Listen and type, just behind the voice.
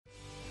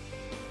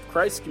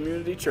Christ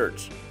Community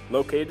Church,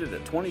 located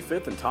at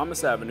 25th and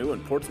Thomas Avenue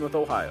in Portsmouth,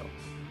 Ohio.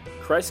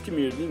 Christ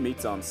Community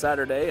meets on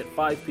Saturday at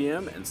 5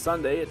 p.m. and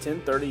Sunday at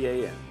 10:30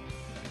 a.m.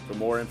 For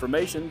more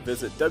information,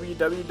 visit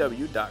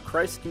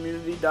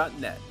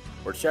www.christcommunity.net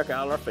or check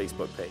out our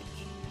Facebook page.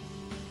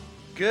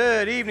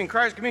 Good evening,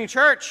 Christ Community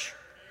Church.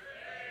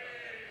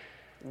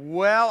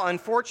 Well,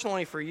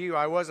 unfortunately for you,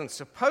 I wasn't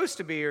supposed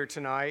to be here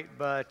tonight,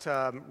 but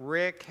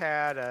Rick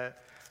had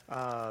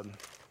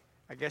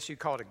I guess you'd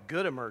call it a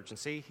good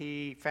emergency.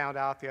 He found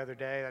out the other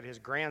day that his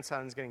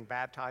grandson's getting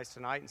baptized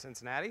tonight in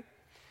Cincinnati,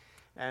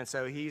 and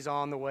so he's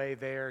on the way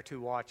there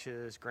to watch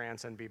his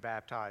grandson be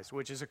baptized,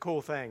 which is a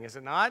cool thing, is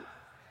it not?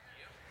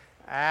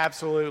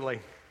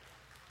 Absolutely.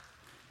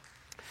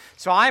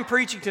 So I'm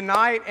preaching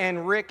tonight,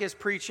 and Rick is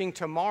preaching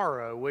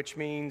tomorrow, which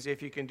means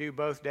if you can do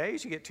both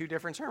days, you get two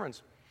different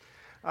sermons.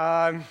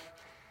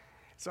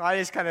 So I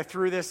just kind of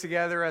threw this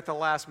together at the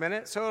last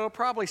minute, so it'll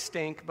probably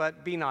stink,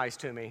 but be nice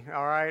to me,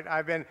 all right?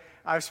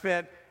 I've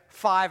spent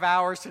 5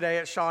 hours today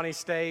at Shawnee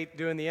State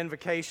doing the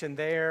invocation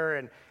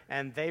there,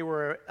 and they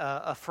were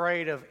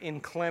afraid of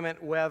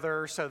inclement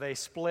weather, so they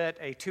split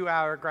a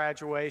 2-hour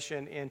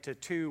graduation into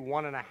two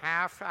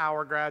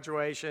 1.5-hour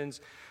graduations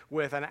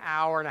with an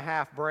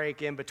 1.5-hour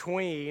break in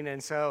between,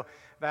 and so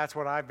that's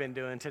what I've been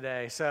doing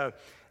today. So,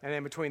 and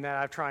in between that,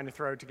 I'm trying to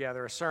throw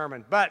together a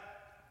sermon.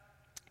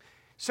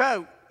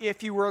 So,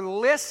 if you were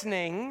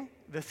listening,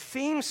 the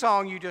theme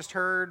song you just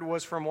heard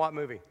was from what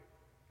movie?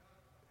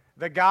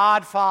 The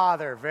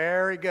Godfather.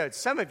 Very good.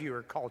 Some of you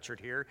are cultured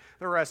here.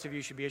 The rest of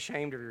you should be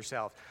ashamed of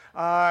yourself.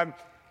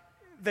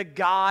 The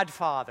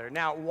Godfather.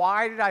 Now,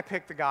 why did I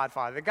pick The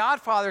Godfather? The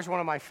Godfather is one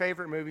of my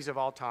favorite movies of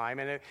all time,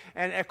 and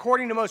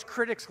according to most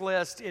critics'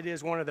 lists, it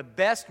is one of the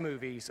best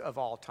movies of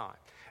all time.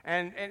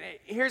 And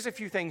here's a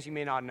few things you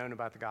may not have known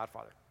about The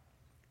Godfather.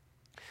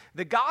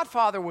 The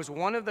Godfather was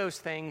one of those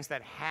things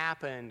that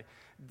happened,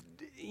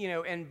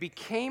 and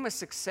became a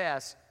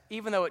success,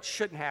 even though it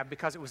shouldn't have,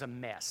 because it was a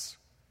mess.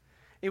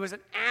 It was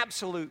an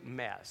absolute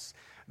mess.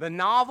 The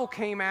novel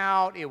came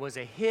out, it was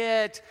a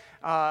hit,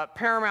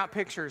 Paramount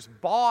Pictures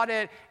bought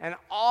it, and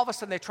all of a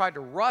sudden they tried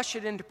to rush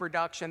it into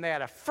production. They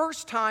had a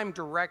first-time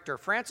director,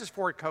 Francis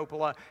Ford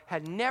Coppola,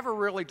 had never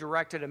really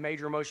directed a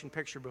major motion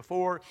picture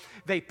before.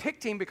 They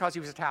picked him because he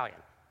was Italian.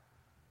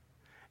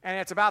 And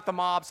it's about the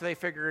mob, so they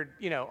figured,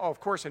 of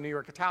course a New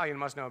York Italian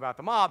must know about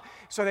the mob.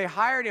 So they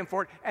hired him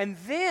for it. And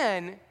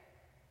then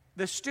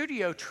the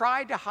studio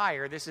tried to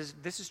hire, this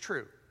is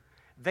true,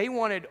 they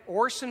wanted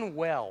Orson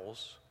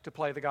Welles to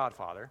play the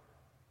Godfather.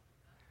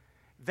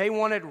 They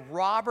wanted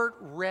Robert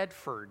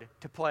Redford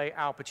to play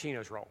Al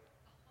Pacino's role.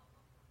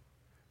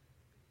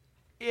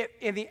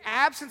 In the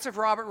absence of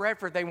Robert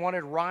Redford, they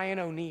wanted Ryan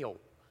O'Neal.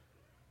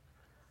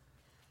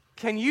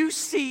 Can you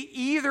see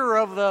either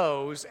of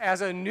those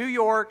as a New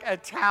York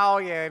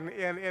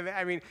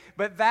Italian?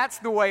 But that's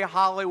the way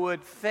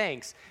Hollywood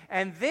thinks.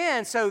 And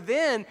then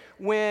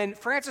when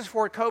Francis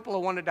Ford Coppola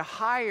wanted to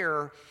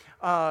hire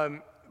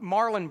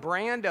Marlon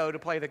Brando to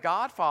play the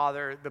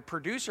Godfather, the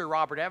producer,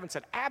 Robert Evans,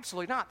 said,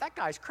 absolutely not. That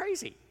guy's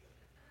crazy.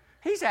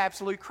 He's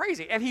absolutely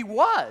crazy. And he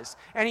was.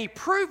 And he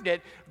proved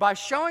it by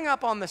showing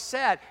up on the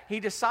set. He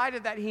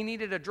decided that he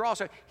needed a draw.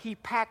 So he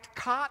packed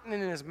cotton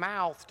in his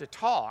mouth to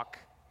talk.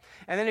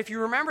 And then if you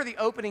remember the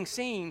opening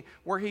scene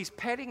where he's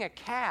petting a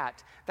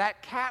cat,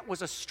 that cat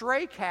was a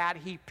stray cat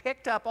he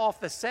picked up off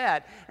the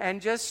set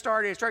and just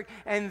started stroking.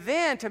 And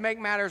then, to make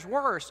matters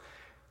worse,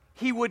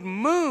 he would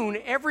moon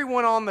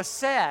everyone on the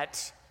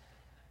set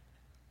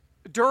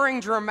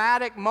during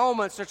dramatic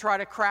moments to try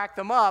to crack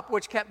them up,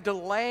 which kept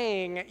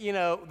delaying,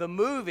 the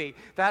movie.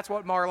 That's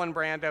what Marlon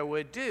Brando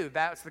would do.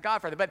 That's The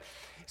Godfather. But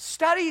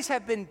studies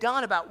have been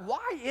done about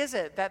why is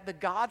it that The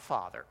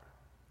Godfather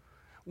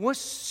was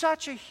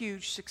such a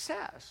huge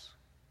success.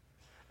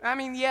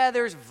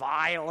 There's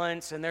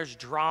violence and there's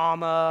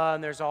drama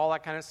and there's all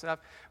that kind of stuff.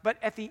 But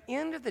at the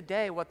end of the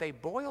day, what they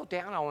boiled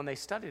down on when they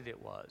studied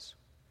it was,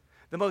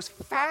 the most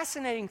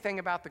fascinating thing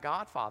about The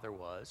Godfather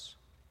was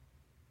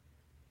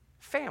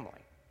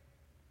family.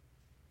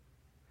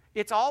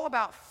 It's all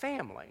about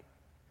family.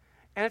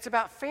 And it's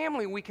about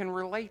family we can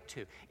relate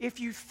to. If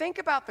you think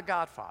about The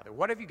Godfather,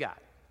 what have you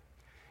got?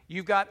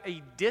 You've got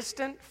a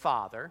distant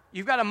father.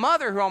 You've got a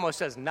mother who almost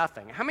says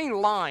nothing. How many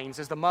lines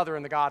does the mother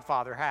in The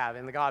Godfather have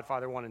in The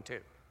Godfather 1 and 2?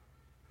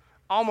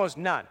 Almost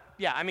none.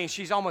 Yeah,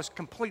 she's almost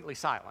completely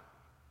silent.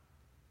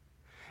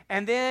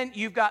 And then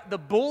you've got the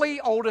bully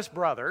oldest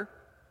brother,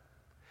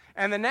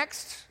 and the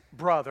next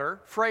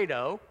brother,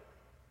 Fredo,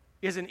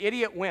 is an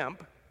idiot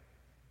wimp.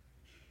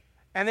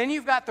 And then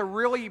you've got the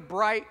really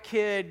bright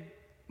kid,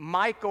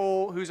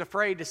 Michael, who's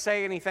afraid to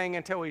say anything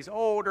until he's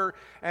older,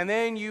 and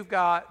then you've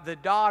got the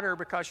daughter,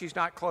 because she's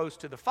not close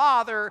to the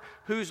father,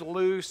 who's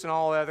loose and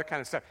all the other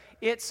kind of stuff.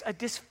 It's a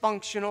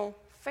dysfunctional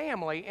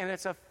family, and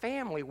it's a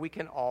family we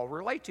can all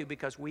relate to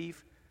because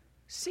we've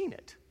seen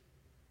it.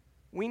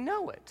 We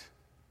know it.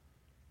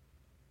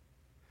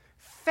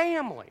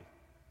 Family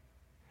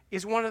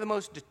is one of the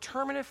most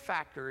determinative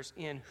factors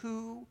in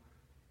who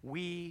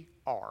we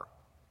are.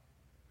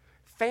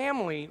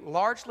 Family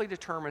largely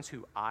determines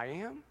who I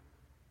am,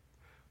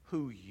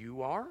 who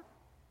you are,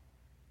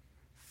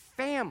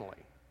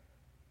 family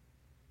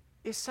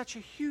is such a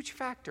huge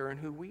factor in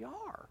who we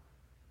are.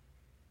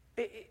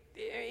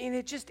 And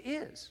it just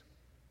is.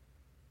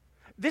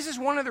 This is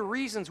one of the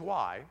reasons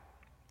why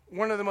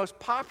one of the most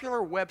popular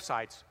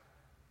websites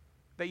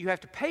that you have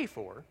to pay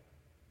for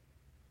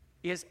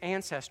is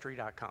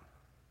Ancestry.com.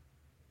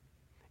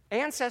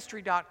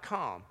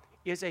 Ancestry.com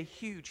is a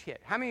huge hit.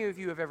 How many of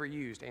you have ever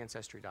used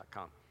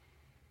Ancestry.com?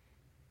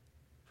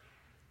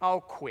 Oh,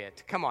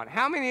 quit. Come on.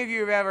 How many of you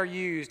have ever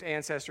used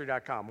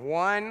Ancestry.com?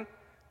 1,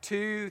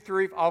 2,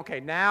 3. Okay,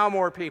 now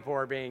more people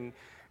are being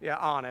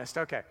honest.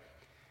 Okay.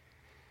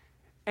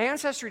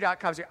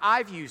 Ancestry.com,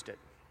 I've used it.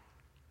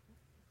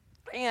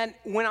 And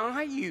when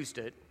I used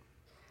it,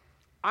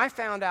 I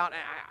found out,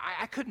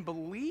 I couldn't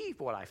believe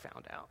what I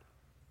found out.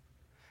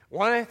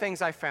 One of the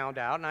things I found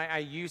out, and I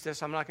use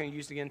this, I'm not going to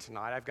use it again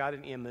tonight. I've got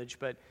an image,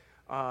 but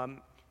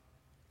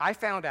I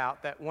found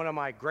out that one of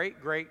my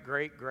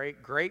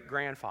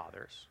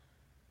great-great-great-great-great-grandfathers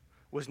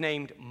was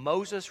named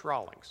Moses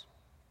Rawlings.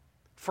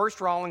 First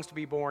Rawlings to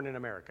be born in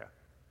America.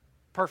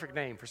 Perfect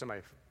name for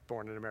somebody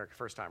born in America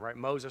first time, right?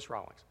 Moses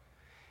Rawlings.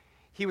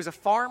 He was a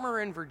farmer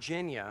in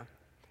Virginia.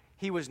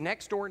 He was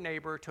next door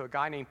neighbor to a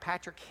guy named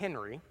Patrick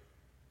Henry.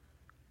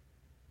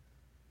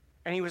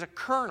 And he was a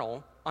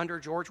colonel under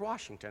George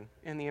Washington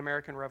in the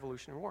American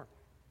Revolutionary War.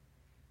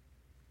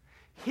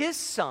 His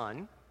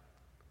son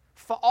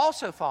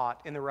also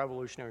fought in the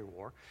Revolutionary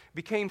War,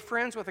 became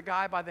friends with a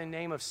guy by the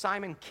name of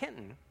Simon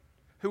Kenton,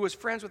 who was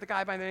friends with a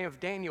guy by the name of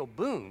Daniel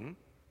Boone.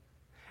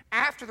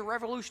 After the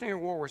Revolutionary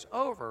War was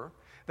over,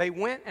 they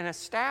went and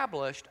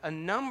established a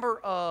number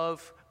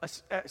of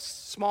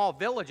small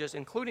villages,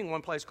 including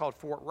one place called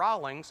Fort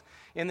Rawlings,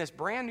 in this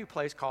brand new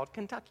place called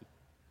Kentucky,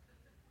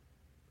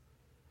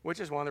 which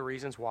is one of the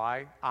reasons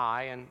why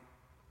I and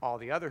all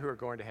the other who are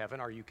going to heaven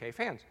are UK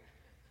fans.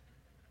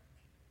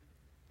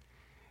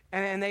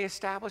 And they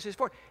established this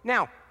fort.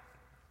 Now,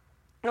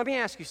 let me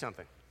ask you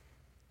something.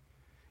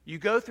 You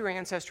go through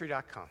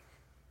Ancestry.com.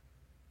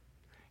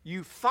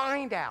 You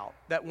find out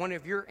that one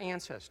of your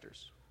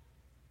ancestors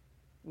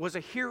was a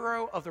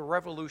hero of the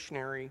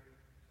Revolutionary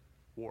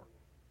War.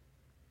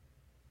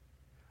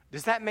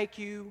 Does that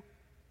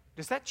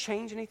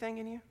change anything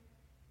in you?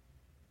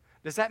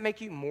 Does that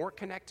make you more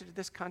connected to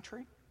this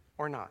country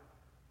or not?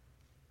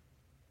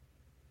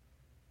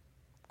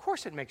 Of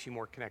course it makes you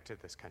more connected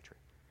to this country.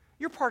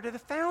 You're part of the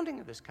founding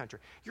of this country.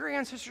 Your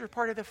ancestors are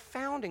part of the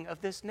founding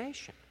of this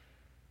nation.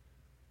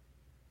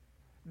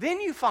 Then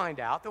you find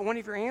out that one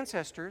of your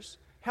ancestors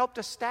helped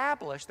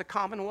establish the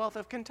Commonwealth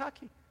of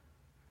Kentucky.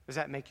 Does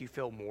that make you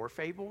feel more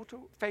favorable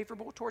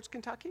towards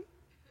Kentucky?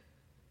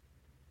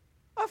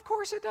 Of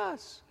course it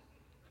does.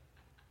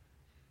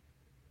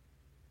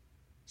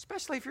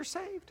 Especially if you're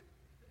saved.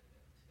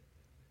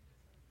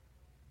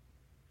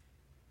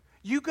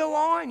 You go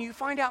on, you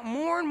find out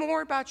more and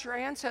more about your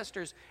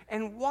ancestors,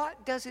 and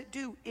what does it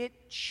do?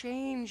 It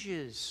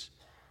changes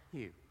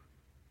you,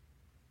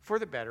 for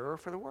the better or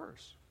for the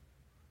worse.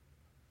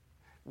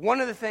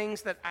 One of the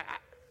things that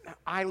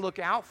I look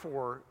out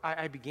for,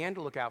 I began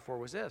to look out for,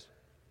 was this.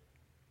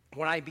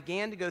 When I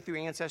began to go through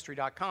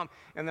Ancestry.com,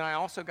 and then I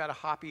also got a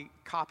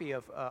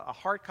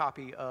hard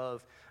copy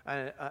of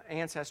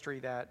Ancestry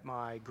that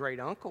my great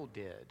uncle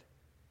did,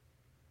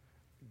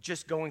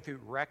 just going through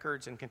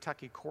records in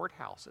Kentucky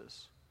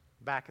courthouses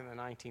back in the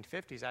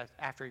 1950s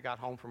after he got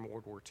home from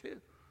World War II,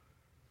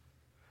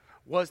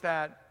 was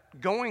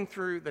that going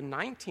through the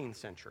 19th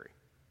century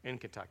in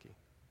Kentucky,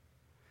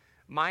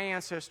 my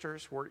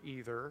ancestors were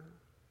either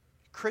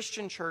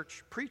Christian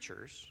church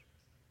preachers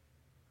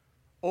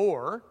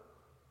or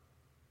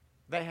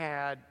they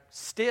had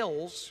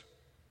stills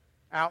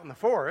out in the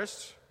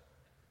forest,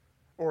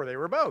 or they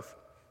were both.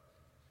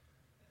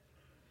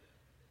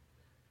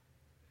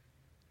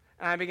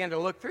 And I began to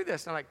look through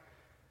this, and I'm like,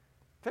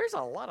 there's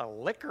a lot of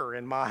liquor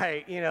in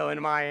my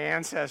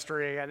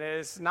ancestry, and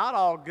it's not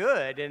all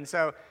good. And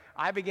so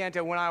I began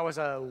to, when I was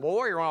a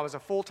lawyer, when I was a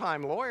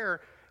full-time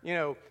lawyer,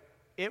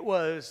 it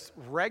was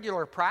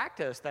regular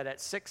practice that at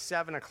 6,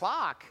 7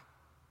 o'clock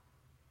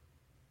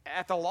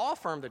at the law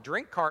firm, the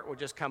drink cart would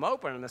just come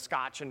open, and the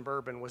scotch and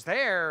bourbon was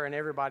there, and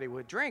everybody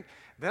would drink.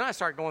 Then I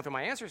started going through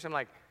my ancestry, and I'm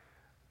like,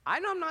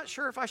 I'm not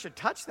sure if I should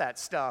touch that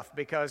stuff,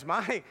 because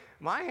my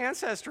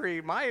ancestry,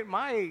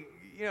 my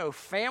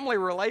family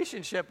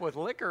relationship with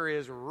liquor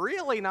is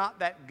really not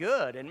that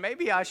good, and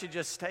maybe I should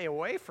just stay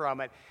away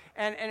from it.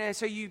 And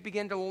so you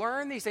begin to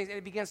learn these things, and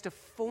it begins to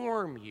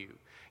form you.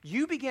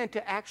 You begin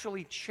to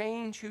actually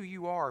change who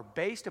you are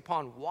based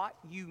upon what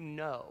you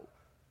know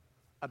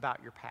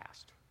about your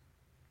past.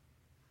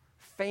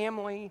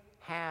 Family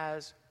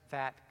has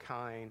that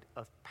kind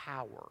of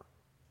power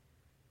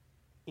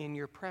in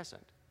your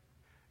present.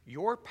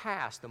 Your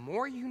past, the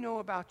more you know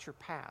about your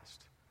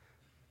past,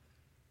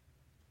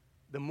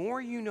 the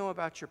more you know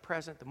about your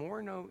present, the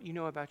more you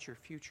know about your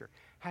future,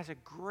 has a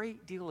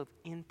great deal of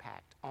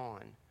impact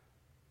on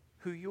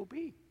who you'll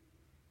be.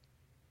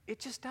 It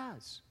just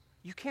does.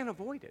 You can't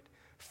avoid it.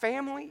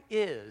 Family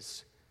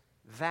is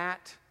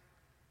that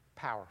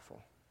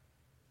powerful.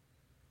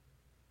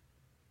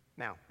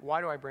 Now,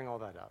 why do I bring all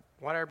that up?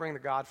 Why do I bring the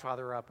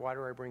Godfather up? Why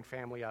do I bring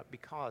family up?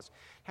 Because it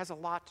has a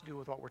lot to do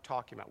with what we're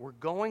talking about. We're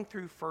going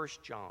through 1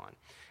 John,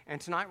 and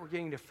tonight we're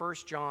getting to 1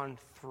 John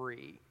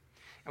 3.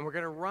 And we're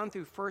going to run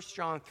through 1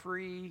 John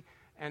 3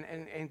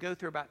 and go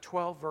through about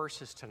 12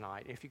 verses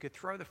tonight. If you could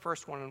throw the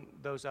first one of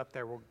those up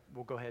there,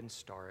 we'll go ahead and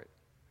start.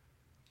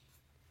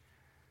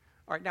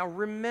 All right, now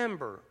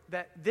remember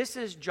that this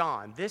is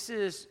John. This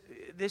is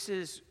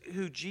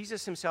who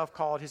Jesus himself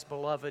called his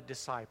beloved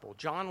disciple.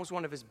 John was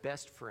one of his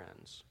best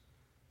friends.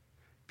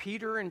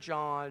 Peter and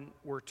John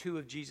were two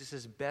of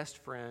Jesus' best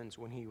friends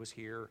when he was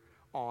here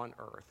on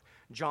earth.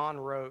 John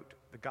wrote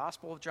the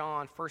Gospel of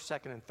John,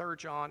 1st, 2nd, and 3rd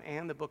John,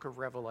 and the book of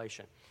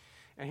Revelation.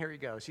 And here he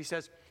goes. He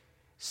says,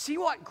 "See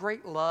what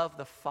great love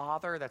the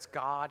Father, that's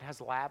God,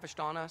 has lavished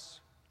on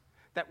us,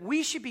 that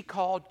we should be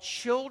called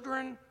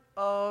children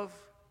of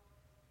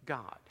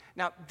God."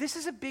 Now, this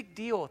is a big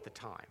deal at the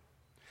time.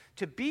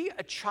 To be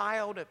a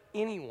child of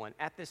anyone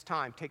at this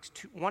time takes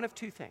one of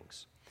two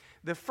things.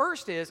 The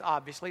first is,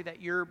 obviously,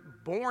 that you're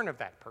born of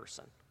that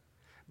person.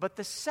 But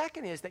the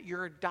second is that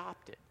you're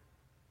adopted.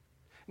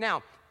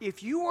 Now,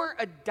 if you were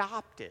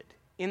adopted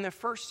in the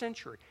first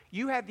century,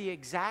 you had the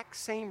exact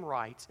same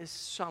rights as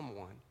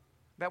someone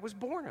that was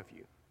born of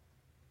you.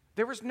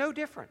 There was no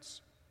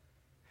difference.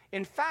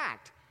 In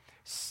fact,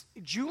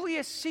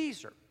 Julius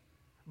Caesar,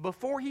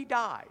 before he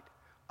died,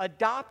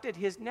 adopted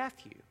his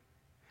nephew.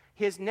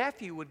 His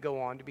nephew would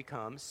go on to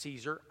become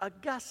Caesar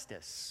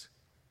Augustus,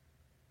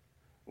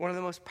 one of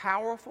the most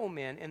powerful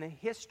men in the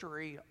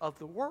history of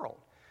the world.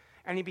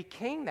 And he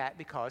became that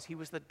because he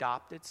was the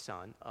adopted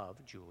son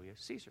of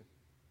Julius Caesar.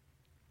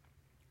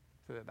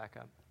 Throw that back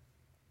up.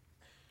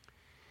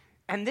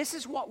 And this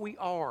is what we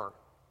are.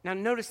 Now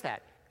notice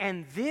that.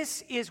 And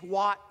this is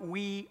what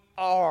we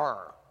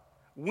are.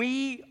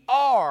 We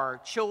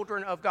are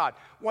children of God.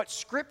 What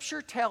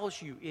Scripture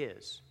tells you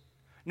is,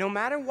 no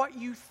matter what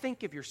you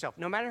think of yourself,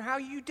 no matter how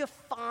you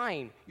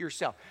define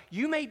yourself,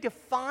 you may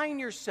define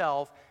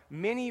yourself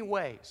many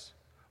ways.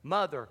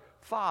 Mother,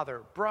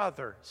 father,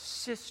 brother,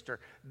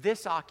 sister,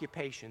 this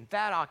occupation,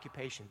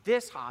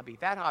 this hobby,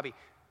 that hobby.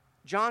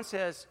 John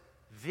says,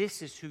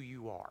 this is who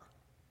you are.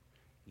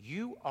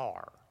 You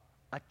are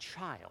a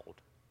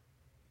child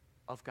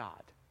of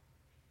God.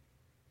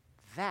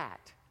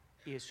 That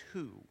is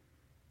who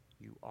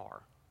you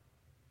are.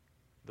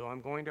 Though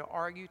I'm going to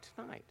argue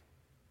tonight,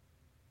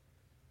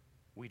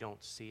 we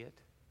don't see it.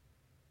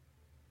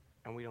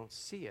 And we don't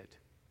see it,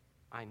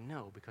 I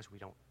know, because we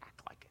don't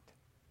act like it.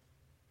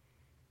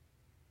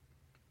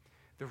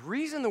 The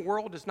reason the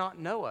world does not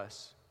know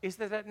us is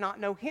that it does not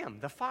know Him,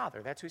 the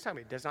Father. That's who he's talking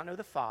about. It does not know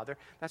the Father.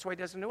 That's why it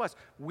doesn't know us.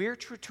 We're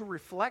to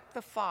reflect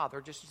the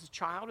Father just as a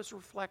child is to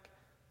reflect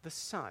the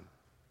Son.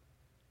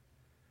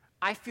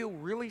 I feel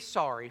really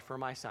sorry for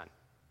my son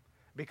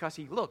because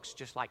he looks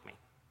just like me.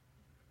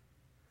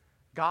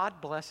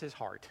 God bless his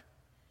heart.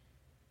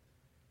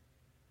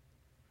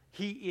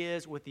 He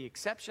is, with the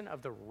exception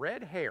of the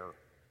red hair,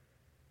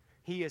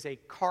 he is a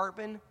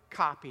carbon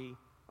copy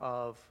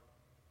of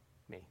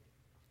me.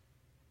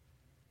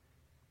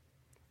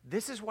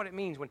 This is what it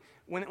means.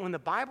 When the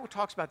Bible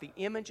talks about the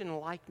image and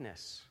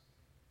likeness,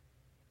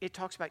 it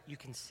talks about you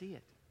can see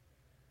it.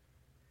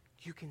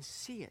 You can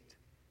see it.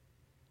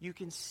 You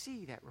can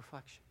see that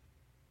reflection.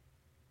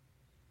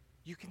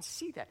 You can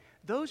see that.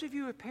 Those of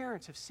you who are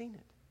parents have seen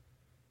it.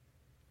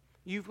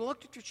 You've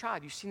looked at your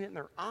child. You've seen it in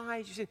their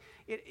eyes. You've seen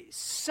it,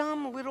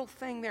 some little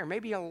thing there.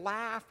 Maybe a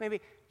laugh.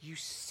 Maybe you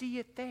see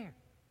it there.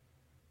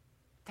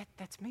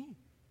 That's me.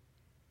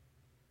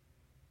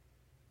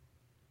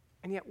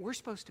 And yet we're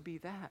supposed to be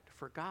that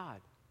for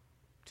God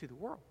to the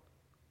world.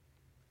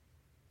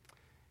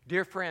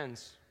 Dear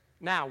friends,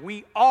 now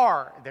we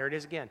are, there it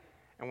is again.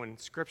 And when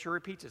Scripture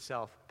repeats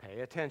itself, pay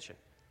attention.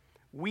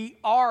 We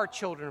are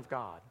children of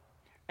God.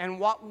 And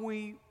what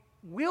we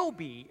will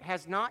be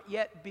has not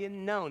yet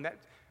been known. That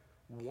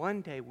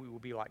one day we will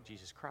be like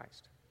Jesus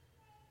Christ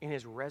in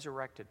His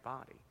resurrected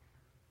body.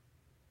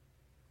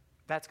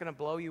 That's going to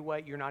blow you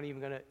away. You're not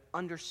even going to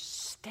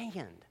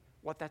understand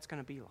what that's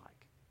going to be like.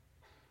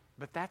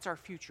 But that's our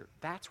future.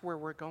 That's where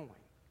we're going.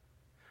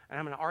 And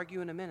I'm going to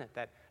argue in a minute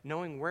that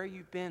knowing where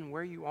you've been,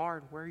 where you are,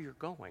 and where you're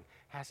going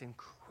has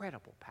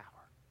incredible power.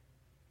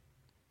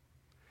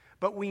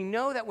 But we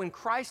know that when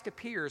Christ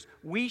appears,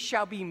 we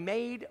shall be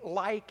made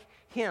like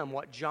Him.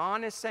 What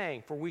John is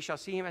saying, for we shall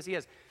see Him as He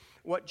is.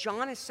 What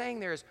John is saying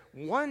there is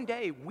one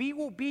day we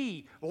will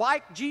be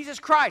like Jesus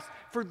Christ.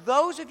 For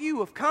those of you who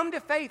have come to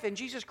faith in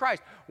Jesus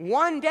Christ,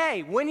 one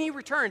day when He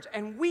returns,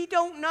 and we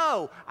don't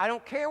know, I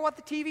don't care what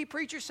the TV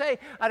preachers say,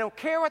 I don't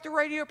care what the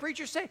radio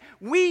preachers say,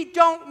 we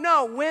don't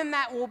know when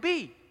that will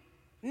be.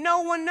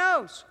 No one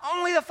knows.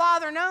 Only the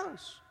Father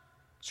knows.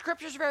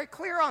 Scripture is very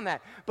clear on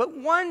that. But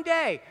one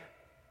day,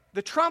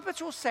 the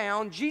trumpets will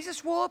sound,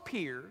 Jesus will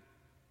appear,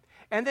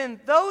 and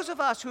then those of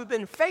us who have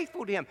been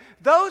faithful to Him,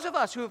 those of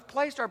us who have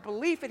placed our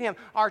belief in Him,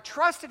 our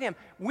trust in Him,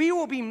 we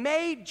will be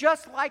made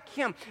just like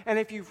Him. And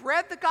if you've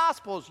read the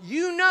Gospels,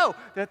 you know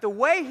that the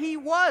way He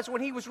was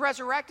when He was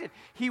resurrected,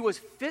 He was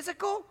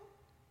physical,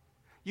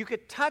 You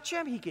could touch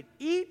him, he could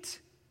eat.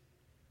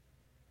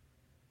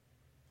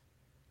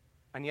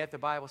 And yet the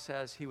Bible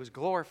says he was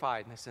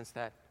glorified in the sense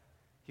that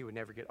he would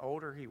never get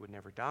older, he would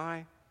never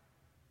die.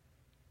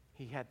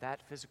 He had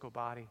that physical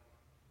body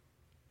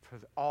for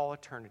all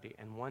eternity.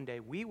 And one day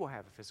we will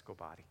have a physical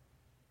body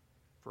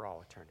for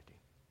all eternity.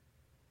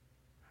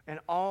 And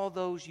all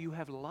those you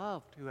have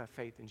loved who have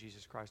faith in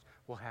Jesus Christ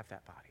will have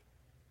that body.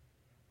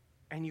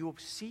 And you will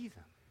see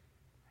them.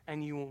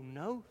 And you will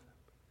know them.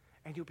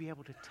 And you'll be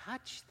able to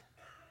touch them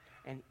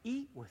and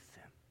eat with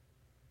them.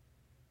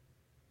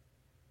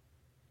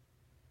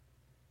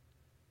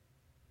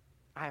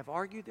 I have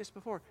argued this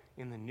before.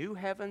 In the new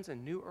heavens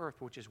and new earth,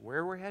 which is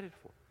where we're headed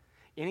for,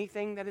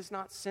 anything that is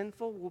not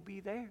sinful will be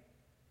there.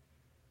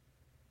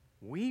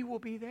 We will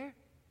be there.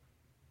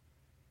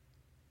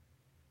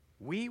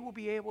 We will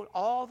be able,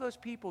 all those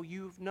people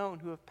you've known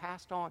who have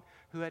passed on,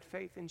 who had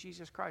faith in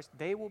Jesus Christ,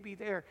 they will be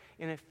there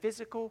in a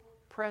physical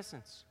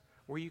presence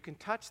where you can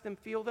touch them,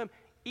 feel them,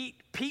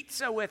 eat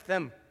pizza with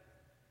them.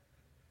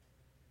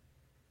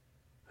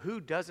 Who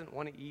doesn't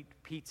want to eat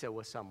pizza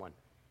with someone?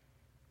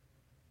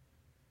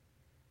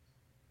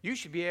 You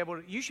should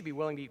be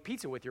willing to eat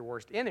pizza with your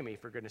worst enemy,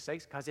 for goodness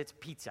sakes, because it's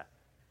pizza.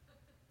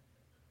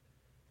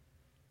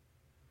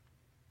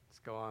 Let's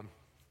go on.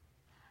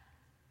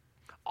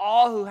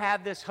 All who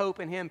have this hope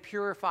in him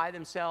purify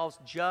themselves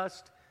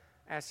just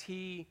as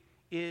he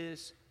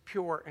is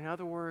pure. In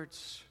other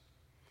words,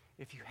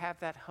 if you have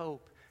that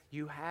hope,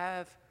 you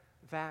have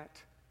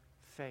that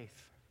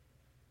faith.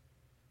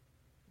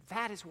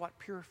 That is what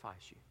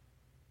purifies you.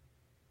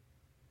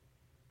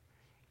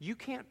 You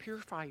can't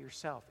purify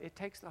yourself. It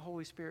takes the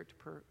Holy Spirit to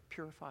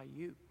purify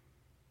you.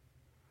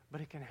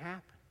 But it can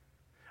happen.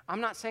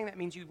 I'm not saying that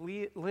means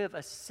you live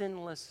a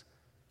sinless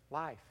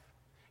life.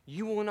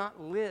 You will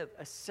not live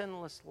a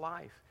sinless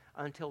life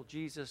until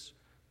Jesus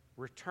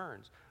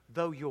returns,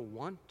 though you'll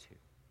want to.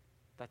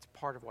 That's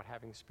part of what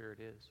having the Spirit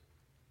is.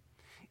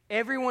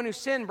 Everyone who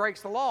sins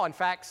breaks the law. In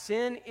fact,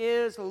 sin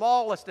is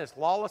lawlessness.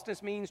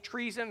 Lawlessness means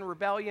treason,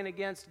 rebellion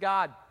against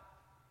God.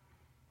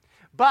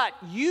 But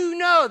you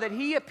know that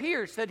he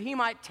appears that he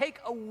might take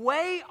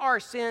away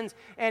our sins,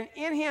 and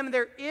in him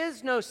there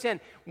is no sin.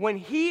 When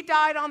he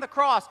died on the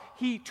cross,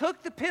 he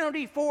took the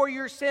penalty for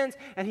your sins,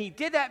 and he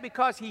did that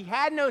because he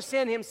had no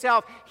sin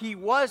himself. He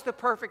was the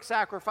perfect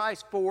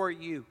sacrifice for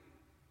you.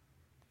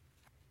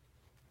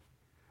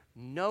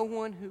 No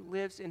one who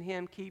lives in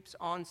him keeps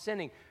on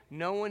sinning.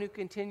 No one who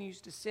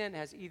continues to sin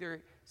has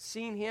either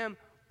seen him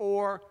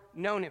or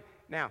known him.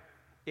 Now,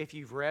 if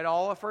you've read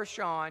all of 1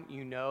 John,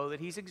 you know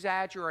that he's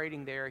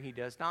exaggerating there. He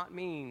does not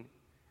mean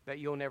that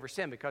you'll never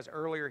sin, because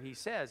earlier he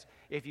says,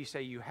 if you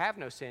say you have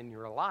no sin,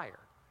 you're a liar.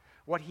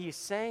 What he is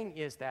saying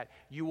is that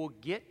you will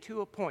get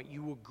to a point,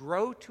 you will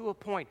grow to a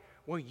point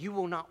where you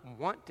will not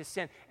want to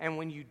sin. And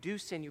when you do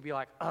sin, you'll be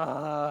like,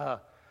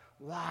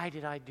 why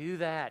did I do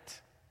that?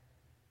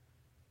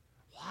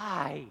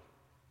 Why?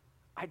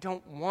 I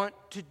don't want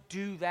to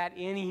do that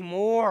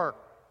anymore.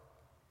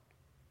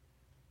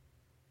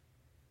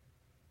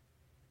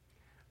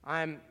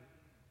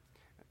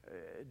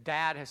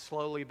 Dad has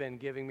slowly been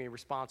giving me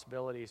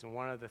responsibilities, and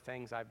one of the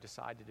things I've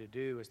decided to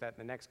do is that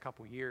in the next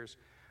couple years,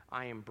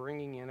 I am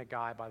bringing in a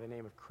guy by the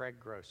name of Craig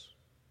Gross.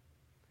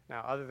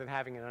 Now, other than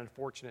having an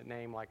unfortunate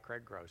name like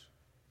Craig Gross,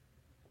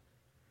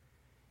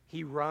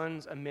 he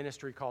runs a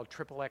ministry called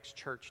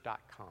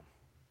XXXchurch.com.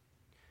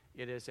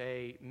 It is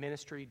a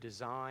ministry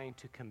designed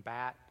to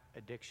combat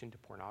addiction to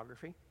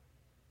pornography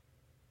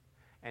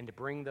and to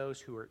bring those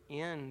who are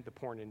in the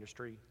porn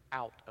industry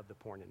out of the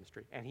porn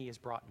industry. And he has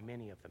brought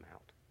many of them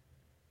out.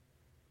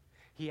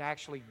 He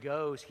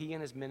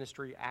and his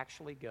ministry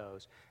actually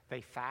goes. They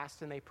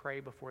fast and they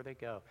pray before they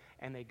go.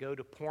 And they go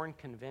to porn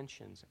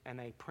conventions and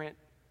they print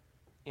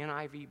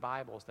NIV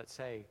Bibles that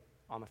say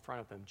on the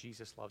front of them,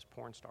 Jesus loves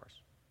porn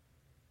stars.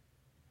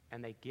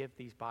 And they give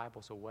these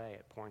Bibles away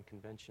at porn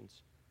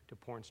conventions to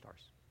porn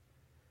stars.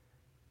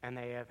 And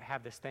they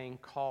have this thing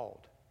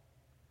called,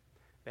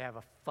 they have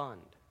a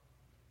fund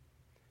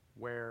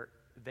where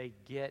they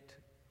get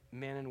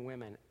men and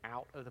women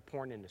out of the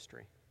porn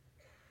industry,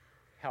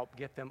 help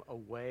get them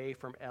away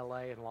from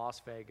LA and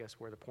Las Vegas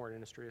where the porn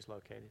industry is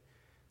located.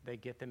 They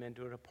get them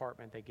into an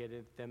apartment, they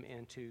get them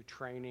into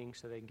training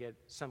so they can get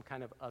some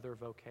kind of other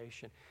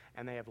vocation.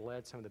 And they have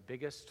led some of the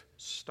biggest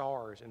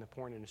stars in the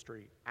porn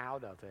industry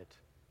out of it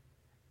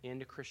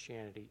into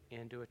Christianity,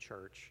 into a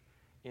church,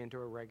 into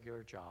a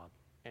regular job,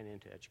 and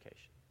into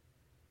education.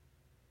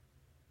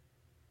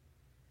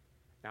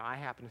 Now, I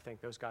happen to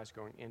think those guys are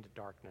going into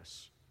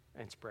darkness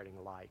and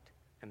spreading light,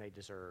 and they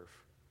deserve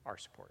our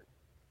support.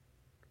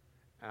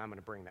 And I'm going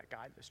to bring that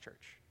guy to this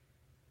church.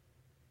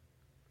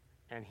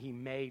 And he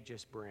may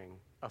just bring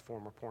a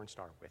former porn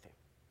star with him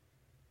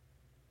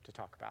to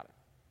talk about it,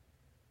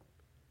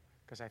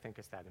 because I think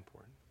it's that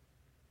important.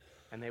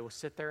 And they will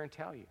sit there and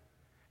tell you.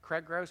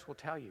 Craig Gross will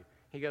tell you.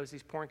 He goes to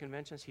these porn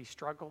conventions, he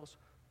struggles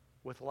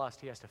with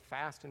lust. He has to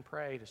fast and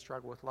pray to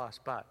struggle with lust.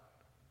 But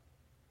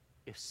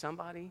if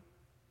somebody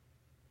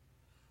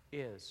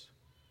is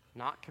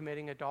not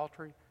committing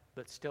adultery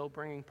but still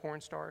bringing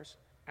porn stars,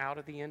 out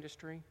of the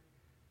industry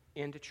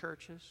into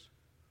churches,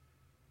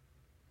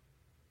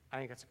 I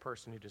think that's a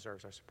person who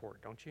deserves our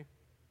support, don't you?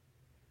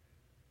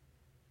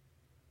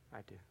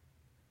 I do.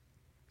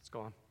 Let's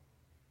go on.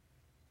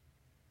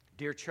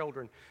 Dear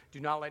children, do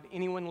not let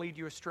anyone lead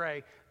you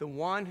astray. The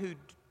one who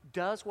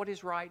does what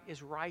is right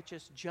is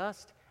righteous,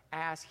 just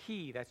as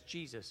he, that's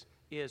Jesus,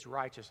 is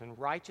righteous. And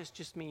righteous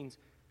just means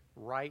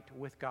right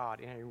with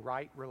God, in a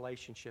right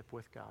relationship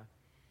with God.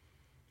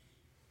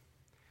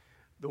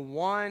 The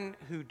one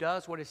who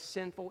does what is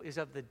sinful is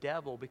of the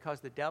devil, because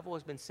the devil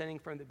has been sinning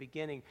from the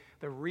beginning.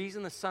 The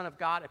reason the Son of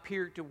God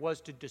appeared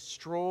was to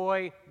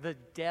destroy the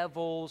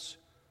devil's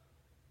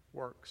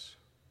works.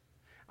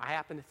 I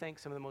happen to think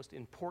some of the most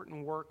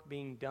important work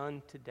being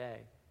done today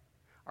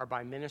are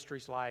by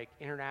ministries like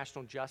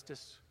International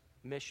Justice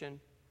Mission,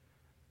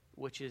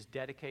 which is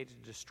dedicated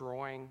to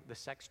destroying the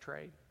sex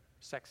trade,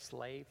 sex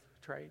slave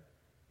trade,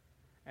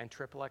 and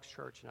Triple X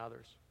Church and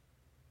others.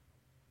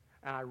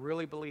 And I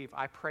really believe,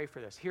 I pray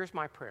for this. Here's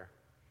my prayer.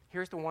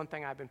 Here's the one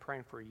thing I've been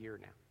praying for a year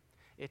now.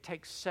 It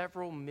takes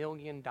several $1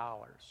 million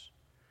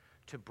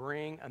to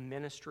bring a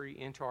ministry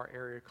into our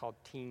area called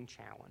Teen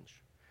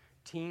Challenge.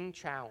 Teen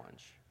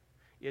Challenge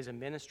is a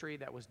ministry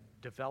that was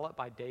developed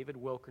by David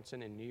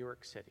Wilkerson in New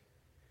York City.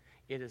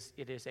 It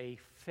is a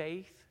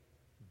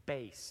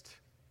faith-based,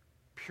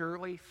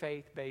 purely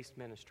faith-based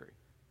ministry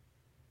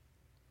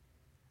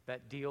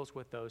that deals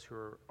with those who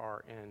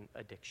are in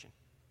addiction.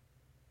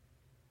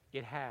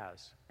 It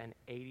has an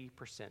 80%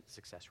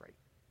 success rate.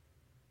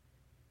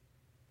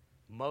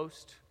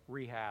 Most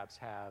rehabs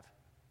have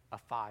a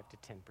 5 to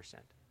 10%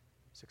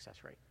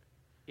 success rate.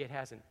 It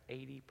has an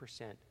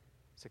 80%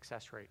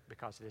 success rate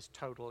because it is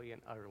totally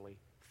and utterly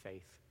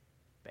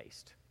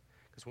faith-based.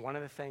 Because one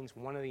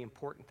of the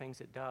important things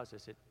it does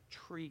is it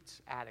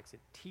treats addicts, it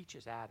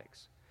teaches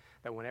addicts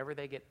that whenever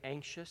they get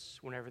anxious,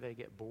 whenever they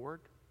get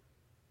bored,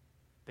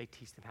 they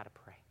teach them how to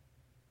pray.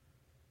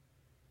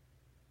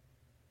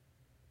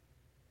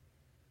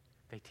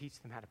 They teach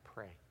them how to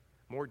pray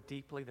more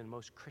deeply than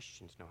most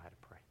Christians know how to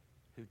pray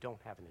who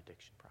don't have an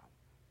addiction problem.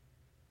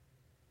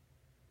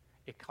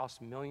 It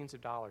costs millions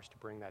of dollars to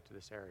bring that to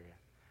this area.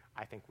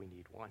 I think we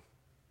need one.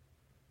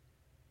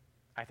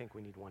 I think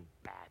we need one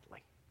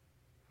badly.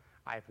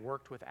 I've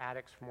worked with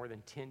addicts for more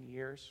than 10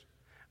 years.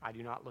 I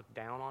do not look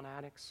down on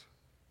addicts.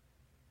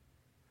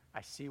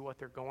 I see what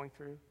they're going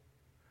through.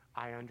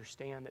 I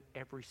understand that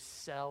every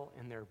cell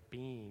in their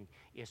being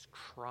is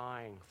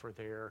crying for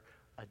their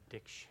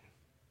addiction.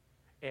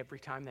 Every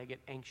time they get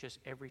anxious,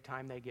 every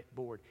time they get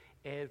bored,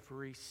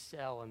 every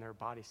cell in their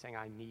body saying,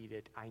 I need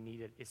it, I need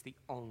it. It's the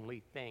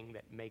only thing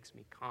that makes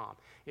me calm.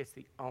 It's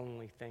the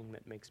only thing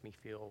that makes me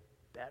feel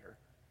better.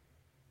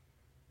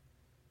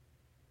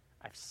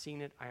 I've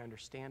seen it, I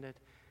understand it,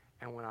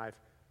 and when I've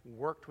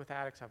worked with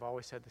addicts, I've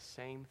always said the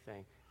same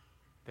thing.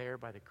 There,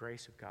 by the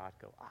grace of God,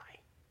 go I.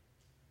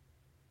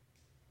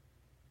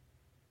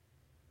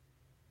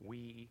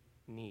 We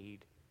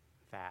need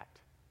that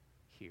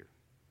here.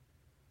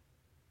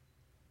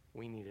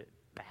 We need it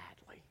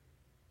badly.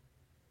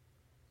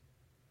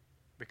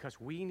 Because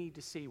we need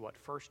to see what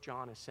 1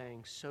 John is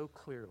saying so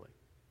clearly,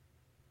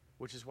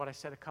 which is what I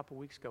said a couple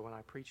weeks ago when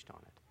I preached on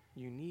it.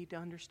 You need to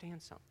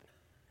understand something.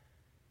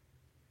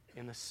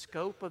 In the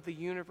scope of the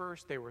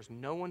universe, there was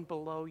no one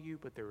below you,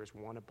 but there is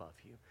one above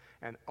you.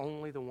 And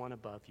only the one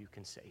above you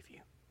can save you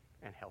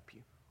and help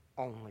you.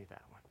 Only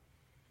that one.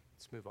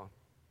 Let's move on.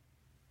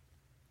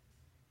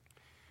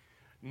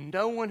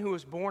 No one who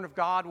is born of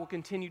God will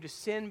continue to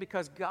sin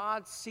because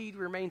God's seed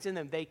remains in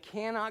them. They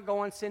cannot go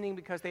on sinning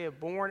because they are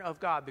born of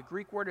God. The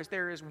Greek word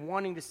is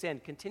wanting to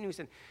sin, continuing to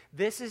sin.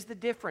 This is the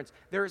difference.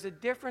 There is a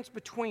difference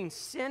between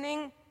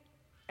sinning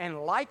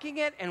and liking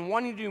it and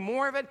wanting to do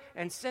more of it,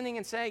 and sinning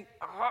and saying,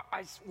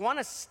 I want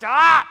to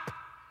stop.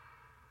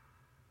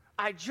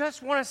 I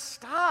just want to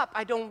stop.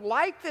 I don't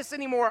like this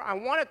anymore. I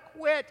want to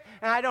quit,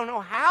 and I don't know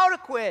how to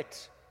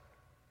quit.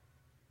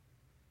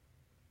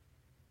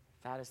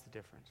 That is the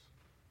difference.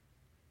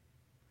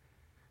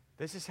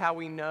 This is how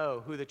we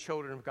know who the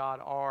children of God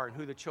are and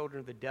who the children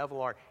of the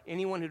devil are.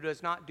 Anyone who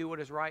does not do what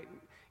is right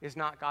is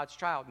not God's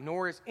child,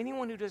 nor is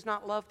anyone who does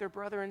not love their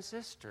brother and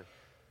sister.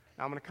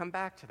 Now, I'm going to come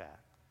back to that.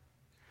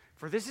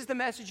 For this is the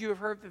message you have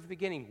heard at the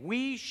beginning.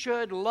 We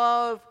should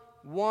love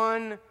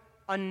one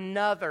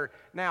another.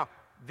 Now,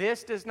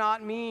 this does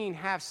not mean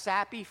have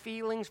sappy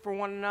feelings for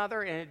one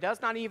another, and it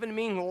does not even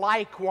mean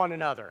like one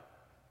another.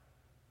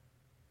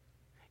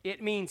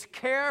 It means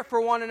care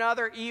for one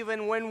another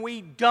even when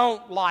we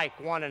don't like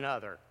one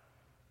another.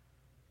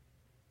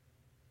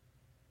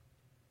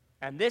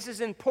 And this is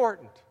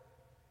important.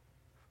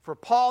 For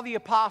Paul the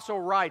Apostle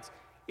writes,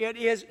 it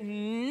is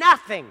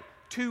nothing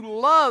to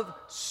love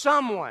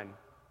someone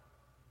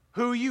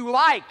who you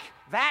like.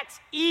 That's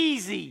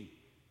easy.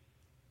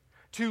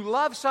 To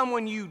love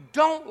someone you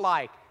don't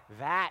like,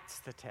 that's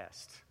the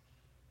test.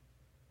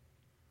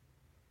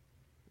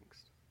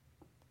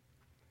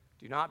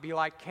 Do not be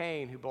like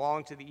Cain, who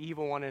belonged to the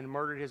evil one and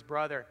murdered his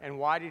brother. And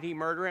why did he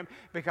murder him?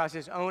 Because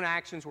his own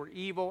actions were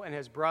evil and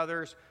his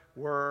brothers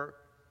were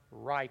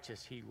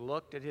righteous. He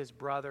looked at his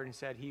brother and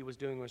said he was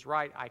doing what was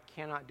right. I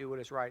cannot do what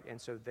is right, and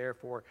so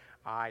therefore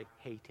I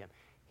hate him.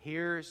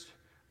 Here's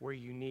where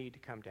you need to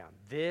come down.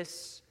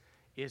 This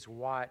is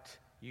what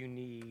you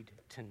need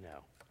to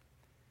know.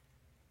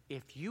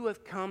 If you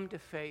have come to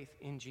faith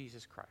in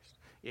Jesus Christ,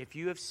 if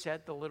you have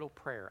said the little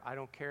prayer, I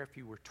don't care if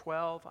you were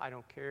 12, I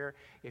don't care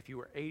if you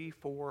were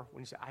 84,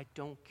 when you say, I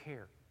don't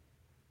care.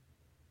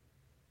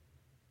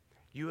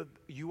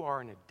 You are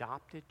an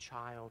adopted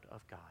child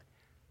of God.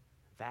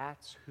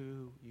 That's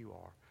who you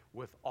are,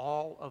 with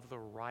all of the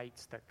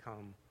rights that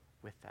come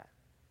with that.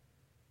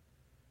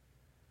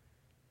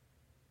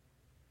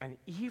 And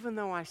even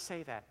though I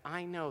say that,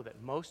 I know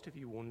that most of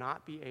you will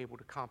not be able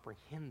to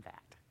comprehend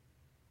that.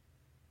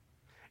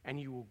 And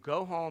you will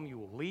go home, you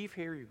will leave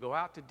here, you go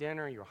out to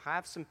dinner, you'll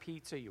have some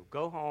pizza, you'll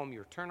go home,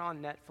 you'll turn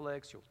on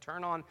Netflix, you'll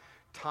turn on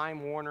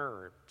Time Warner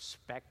or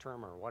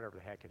Spectrum or whatever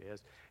the heck it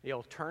is.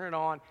 You'll turn it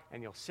on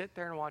and you'll sit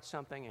there and watch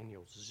something and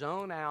you'll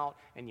zone out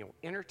and you'll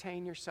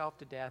entertain yourself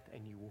to death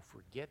and you will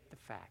forget the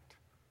fact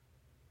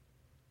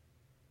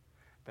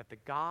that the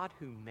God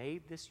who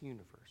made this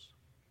universe,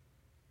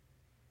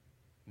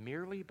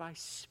 merely by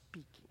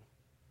speaking,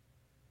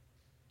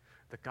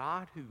 the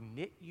God who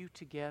knit you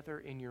together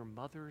in your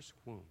mother's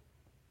womb,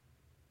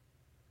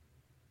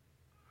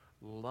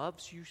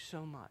 loves you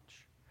so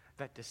much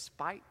that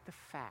despite the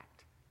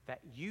fact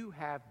that you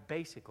have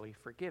basically,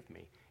 forgive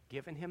me,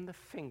 given him the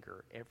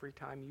finger every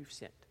time you've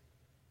sinned,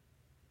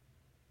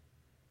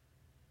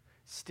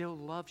 still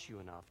loves you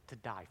enough to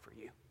die for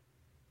you,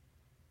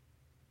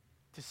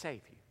 to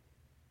save you.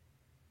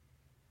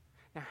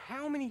 Now,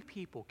 how many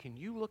people can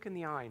you look in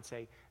the eye and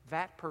say,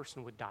 that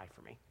person would die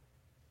for me?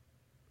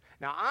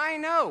 Now, I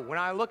know when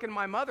I look in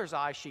my mother's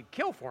eyes, she'd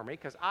kill for me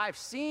because I've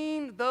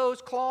seen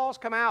those claws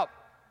come out.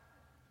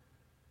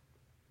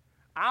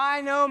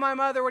 I know my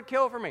mother would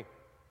kill for me.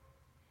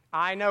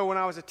 I know when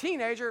I was a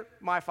teenager,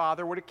 my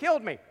father would have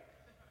killed me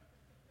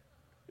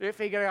if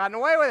he could have gotten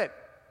away with it.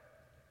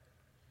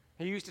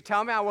 He used to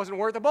tell me I wasn't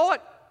worth a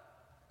bullet.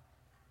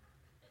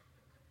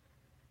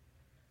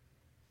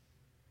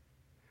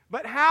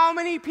 But how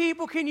many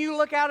people can you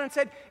look out and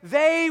say,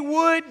 they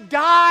would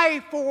die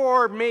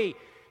for me?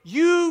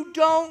 You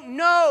don't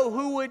know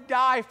who would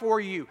die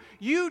for you.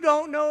 You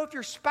don't know if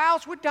your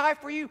spouse would die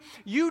for you.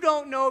 You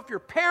don't know if your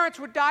parents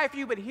would die for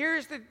you. But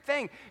here's the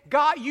thing.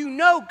 God, you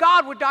know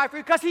God would die for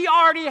you because he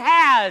already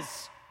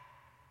has.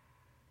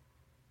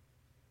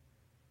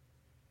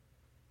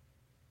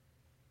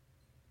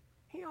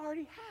 He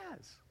already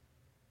has.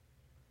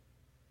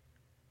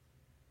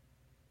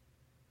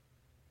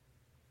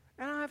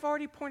 And I've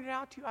already pointed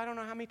out to you, I don't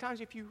know how many times,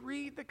 if you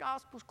read the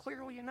Gospels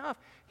clearly enough,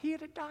 he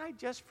had died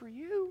just for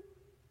you.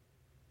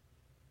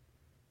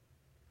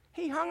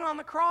 He hung on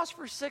the cross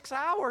for 6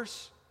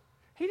 hours.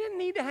 He didn't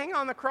need to hang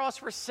on the cross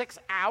for 6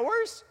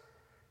 hours.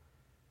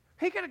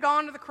 He could have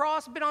gone to the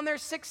cross, been on there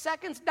 6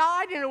 seconds,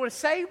 died, and it would have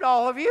saved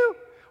all of you.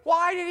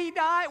 Why did he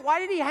die? Why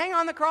did he hang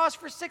on the cross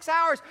for 6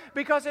 hours?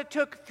 Because it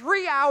took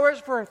 3 hours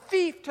for a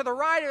thief to the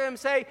right of him to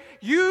say,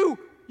 you,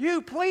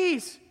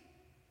 please,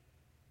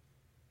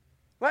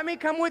 let me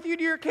come with you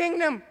to your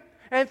kingdom.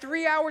 And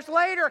 3 hours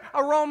later,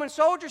 a Roman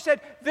soldier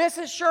said, this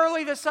is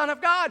surely the Son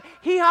of God.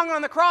 He hung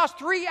on the cross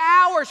 3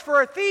 hours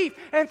for a thief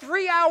and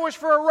 3 hours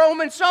for a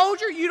Roman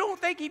soldier. You don't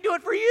think he'd do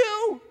it for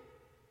you?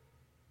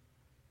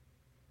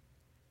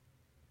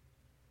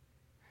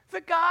 The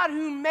God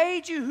who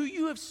made you, who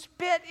you have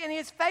spit in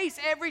his face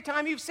every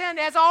time you've sinned,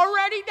 has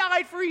already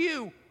died for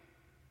you.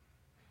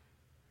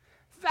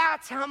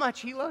 That's how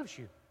much he loves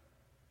you.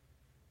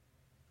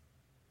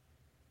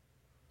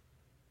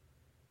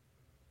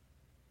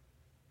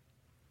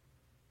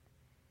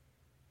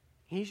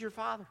 He's your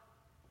Father.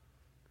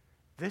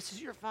 This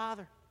is your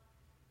Father.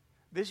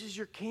 This is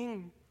your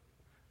King.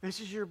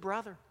 This is your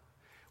brother.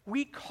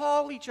 We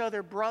call each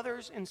other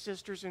brothers and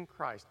sisters in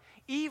Christ,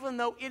 even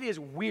though it is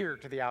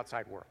weird to the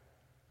outside world.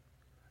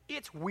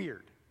 It's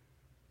weird.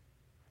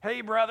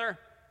 Hey, brother.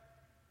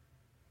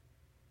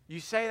 You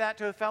say that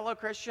to a fellow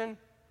Christian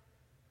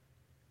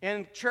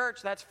in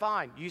church, that's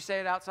fine. You say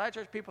it outside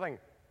church, people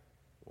think,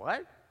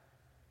 what?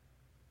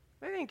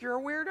 They think you're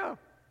a weirdo.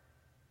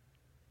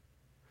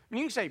 You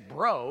can say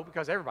bro,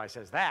 because everybody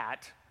says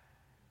that.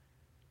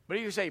 But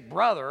if you say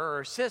brother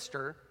or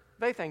sister,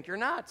 they think you're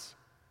nuts.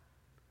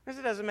 Because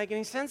it doesn't make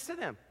any sense to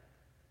them.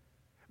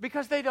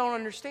 Because they don't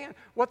understand.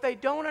 What they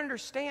don't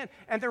understand,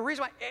 and the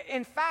reason why,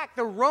 in fact,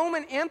 the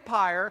Roman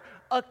Empire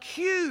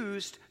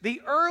accused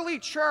the early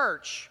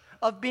church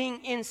of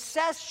being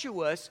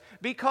incestuous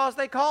because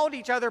they called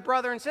each other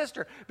brother and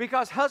sister,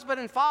 because husband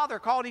and father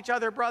called each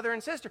other brother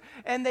and sister.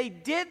 And they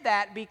did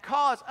that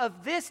because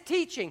of this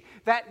teaching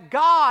that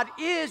God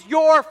is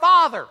your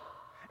Father.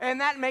 And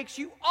that makes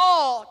you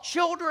all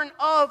children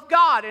of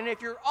God. And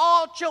if you're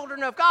all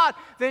children of God,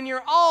 then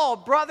you're all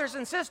brothers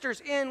and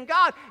sisters in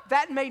God.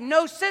 That made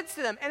no sense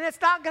to them. And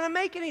it's not going to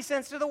make any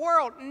sense to the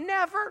world.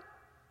 Never.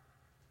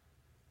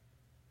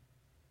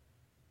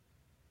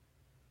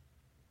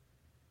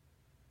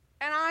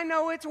 And I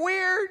know it's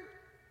weird.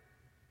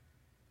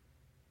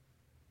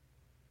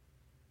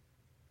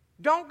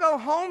 Don't go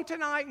home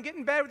tonight and get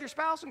in bed with your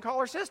spouse and call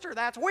her sister.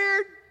 That's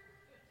weird.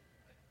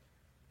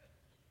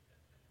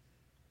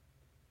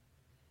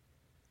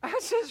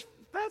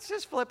 That's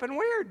just flipping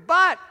weird.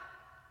 But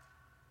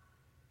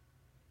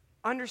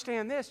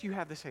understand this, you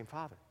have the same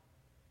Father.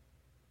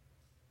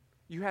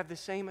 You have the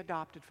same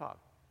adopted Father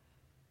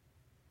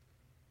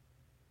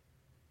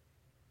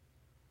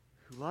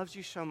who loves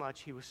you so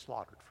much he was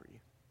slaughtered for you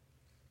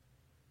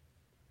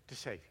to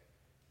save you.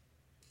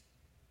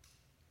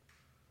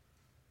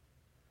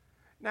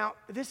 Now,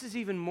 this is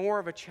even more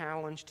of a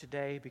challenge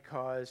today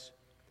because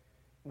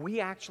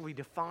we actually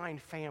define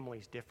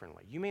families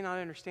differently. You may not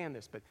understand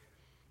this, but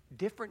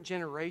different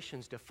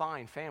generations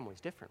define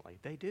families differently.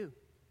 They do.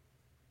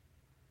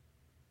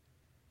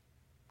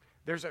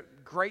 There's a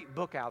great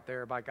book out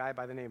there by a guy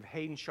by the name of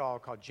Hayden Shaw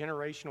called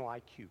Generational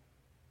IQ.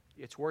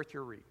 It's worth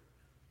your read,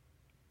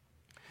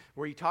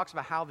 where he talks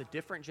about how the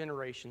different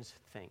generations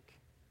think.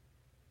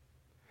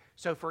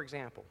 So, for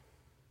example,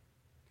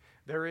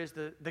 there is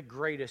the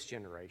greatest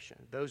generation,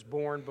 those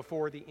born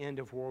before the end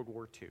of World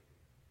War II.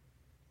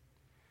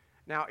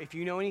 Now, if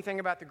you know anything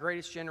about the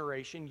greatest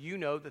generation, you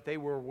know that they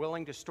were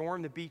willing to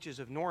storm the beaches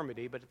of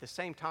Normandy, but at the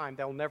same time,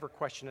 they'll never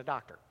question a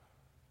doctor.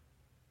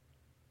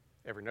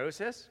 Ever notice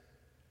this?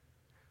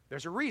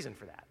 There's a reason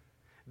for that.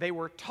 They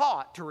were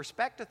taught to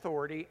respect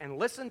authority and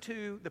listen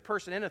to the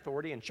person in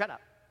authority and shut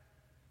up.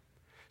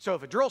 So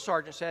if a drill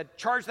sergeant said,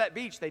 charge that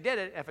beach, they did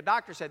it. If a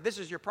doctor said, this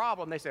is your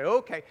problem, they say,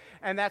 okay.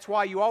 And that's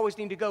why you always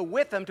need to go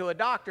with them to a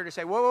doctor to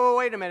say, whoa,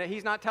 wait a minute,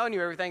 he's not telling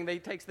you everything. He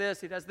takes this,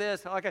 he does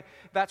this. Okay.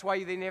 That's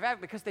why they never have,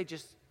 because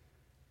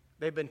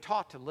they've been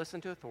taught to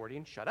listen to authority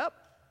and shut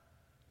up.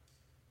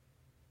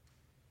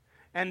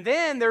 And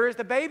then there is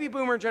the baby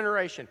boomer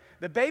generation.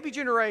 The baby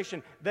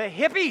generation, the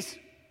hippies.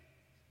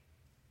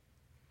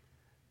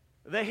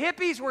 The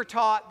hippies were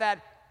taught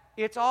that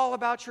it's all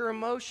about your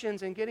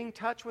emotions and getting in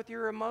touch with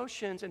your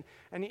emotions, and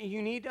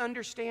you need to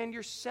understand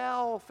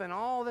yourself and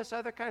all this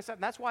other kind of stuff.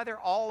 And that's why they're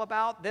all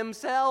about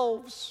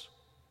themselves.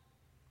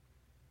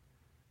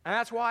 And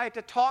that's why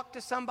to talk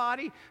to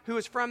somebody who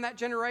is from that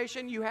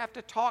generation, you have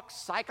to talk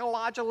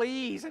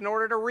psychologically in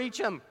order to reach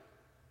them.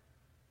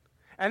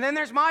 And then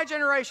there's my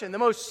generation, the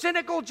most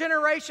cynical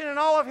generation in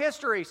all of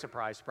history.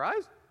 Surprise,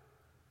 surprise.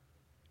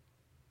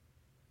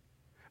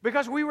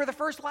 Because we were the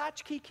first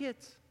latchkey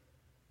kids.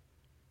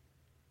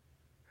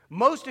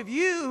 Most of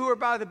you who are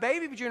by the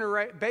baby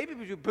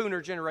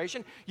boomer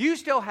generation, you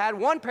still had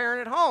one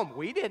parent at home.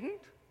 We didn't.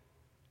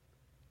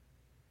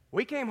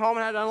 We came home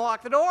and had to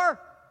unlock the door.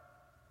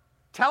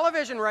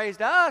 Television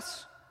raised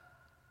us.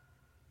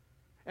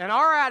 And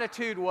our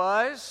attitude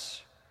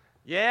was,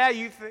 yeah,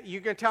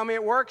 you can tell me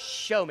it works?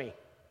 Show me.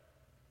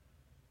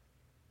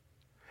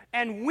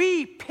 And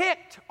we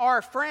picked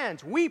our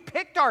friends. We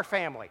picked our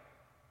family.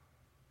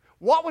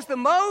 What was the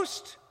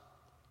most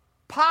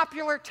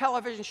popular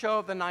television show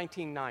of the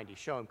 1990s?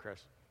 Show them, Chris.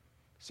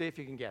 See if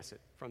you can guess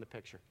it from the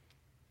picture.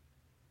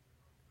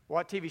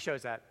 What TV show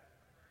is that?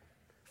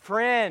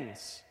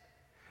 Friends.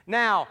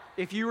 Now,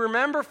 if you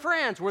remember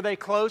Friends, were they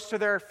close to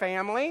their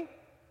family?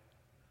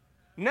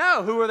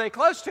 No. Who were they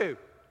close to?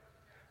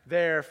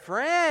 Their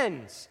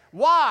friends.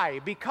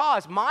 Why?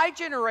 Because my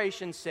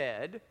generation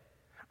said,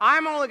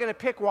 I'm only going to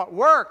pick what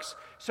works,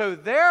 so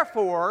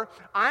therefore,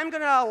 I'm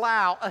going to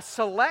allow a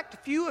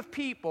select few of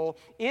people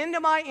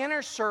into my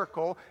inner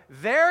circle.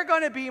 They're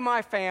going to be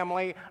my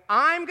family.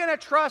 I'm going to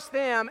trust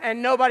them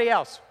and nobody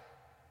else.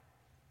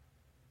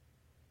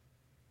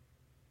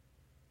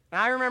 And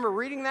I remember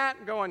reading that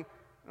and going,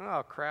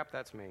 oh, crap,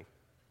 that's me.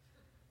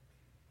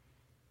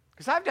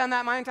 Because I've done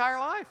that my entire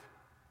life.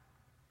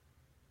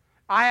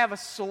 I have a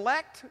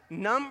select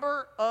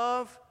number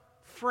of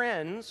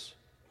friends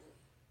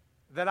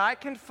that I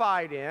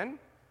confide in.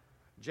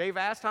 Jay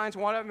Vastine's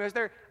one of them. Is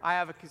there? I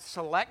have a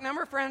select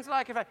number of friends that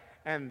I confide,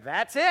 and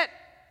that's it.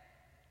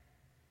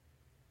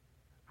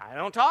 I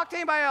don't talk to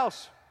anybody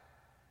else.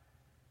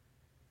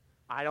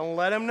 I don't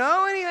let them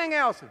know anything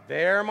else.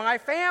 They're my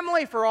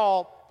family for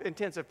all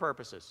intensive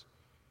purposes.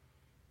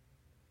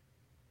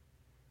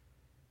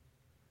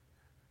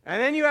 And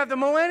then you have the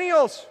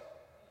millennials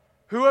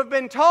who have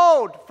been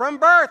told from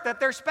birth that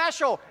they're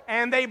special,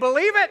 and they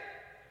believe it.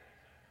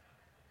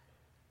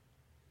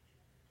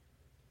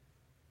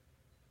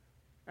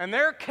 And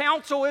their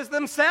counsel is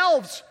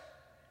themselves.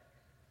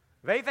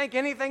 They think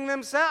anything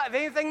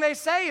they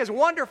say is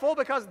wonderful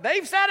because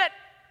they've said it.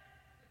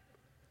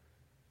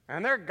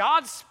 And they're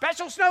God's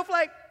special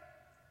snowflake.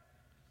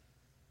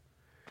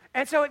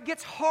 And so it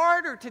gets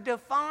harder to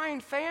define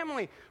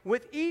family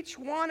with each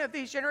one of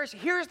these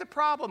generations. Here's the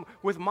problem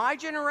with my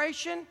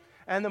generation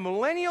and the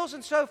millennials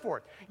and so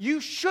forth. You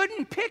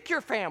shouldn't pick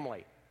your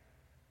family.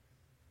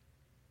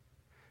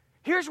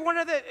 Here's one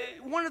of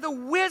the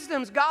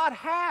wisdoms God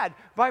had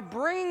by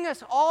bringing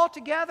us all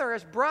together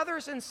as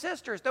brothers and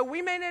sisters, though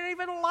we may not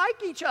even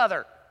like each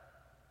other.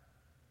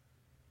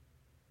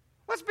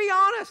 Let's be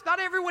honest,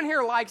 not everyone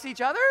here likes each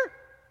other.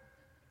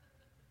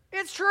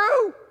 It's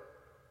true.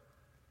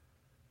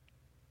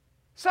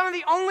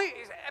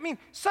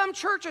 Some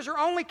churches are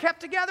only kept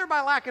together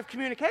by lack of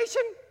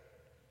communication.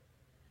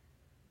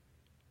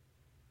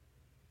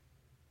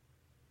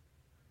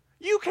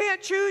 You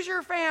can't choose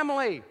your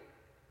family.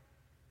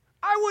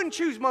 I wouldn't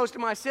choose most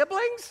of my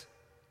siblings.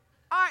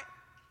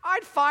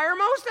 I'd fire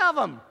most of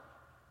them.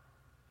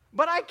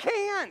 But I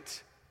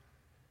can't.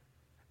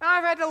 And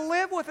I've had to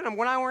live with them.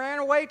 When I ran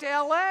away to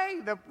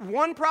L.A., the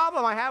one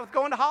problem I had with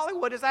going to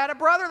Hollywood is I had a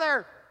brother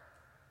there.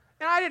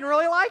 And I didn't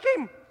really like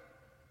him.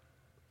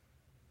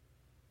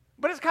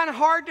 But it's kind of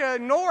hard to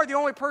ignore the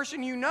only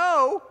person you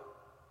know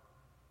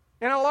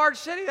in a large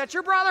city that's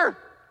your brother.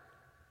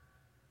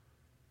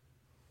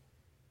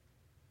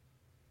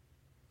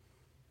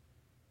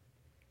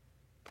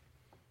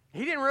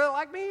 He didn't really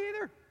like me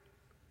either.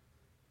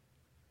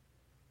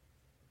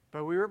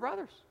 But we were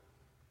brothers.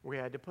 We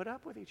had to put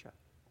up with each other.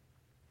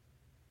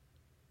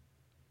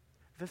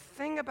 The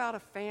thing about a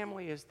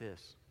family is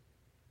this.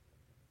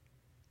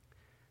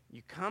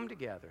 You come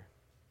together,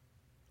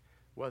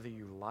 whether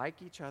you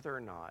like each other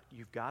or not,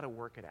 you've got to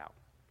work it out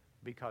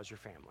because you're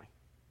family.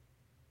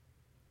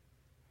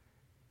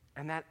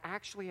 And that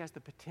actually has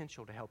the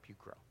potential to help you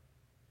grow.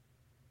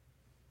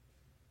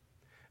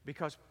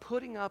 Because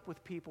putting up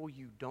with people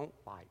you don't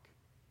like,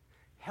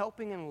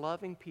 helping and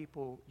loving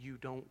people you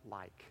don't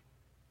like,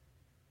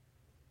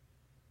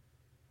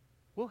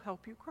 will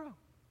help you grow.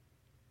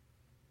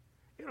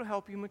 It'll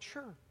help you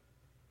mature.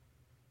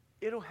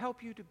 It'll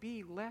help you to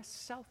be less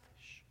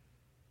selfish,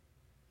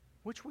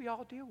 which we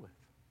all deal with.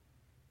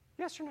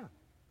 Yes or no?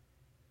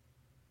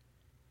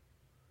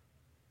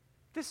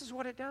 This is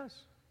what it does.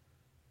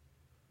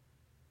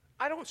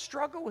 I don't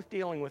struggle with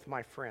dealing with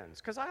my friends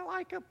because I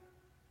like them.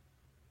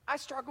 I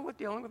struggle with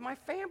dealing with my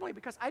family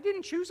because I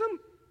didn't choose them.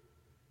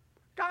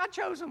 God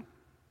chose them.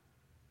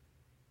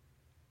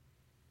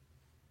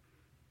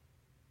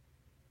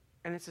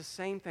 And it's the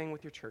same thing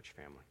with your church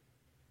family.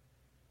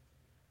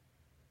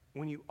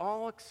 When you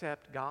all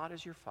accept God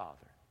as your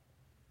Father,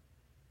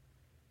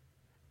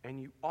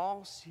 and you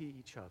all see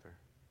each other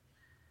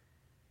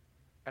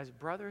as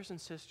brothers and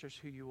sisters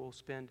who you will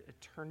spend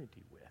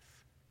eternity with,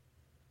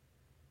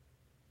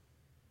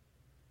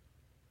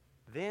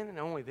 then and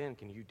only then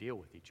can you deal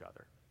with each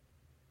other.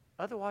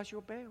 Otherwise, you'll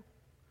bail.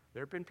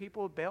 There have been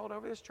people who bailed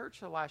over this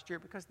church the last year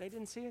because they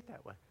didn't see it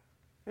that way.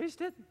 They just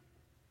didn't.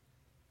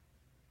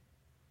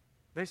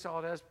 They saw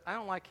it as, I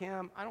don't like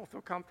him, I don't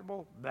feel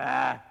comfortable,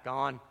 bah,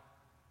 gone.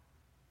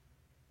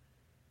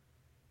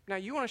 Now,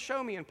 you want to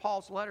show me in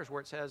Paul's letters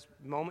where it says,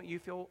 the moment you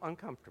feel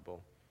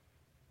uncomfortable,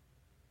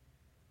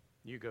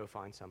 you go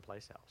find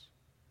someplace else.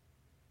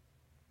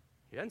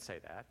 He doesn't say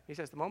that. He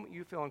says, the moment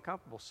you feel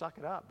uncomfortable, suck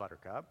it up,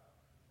 buttercup.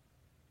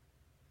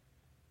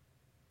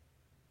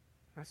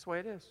 That's the way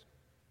it is.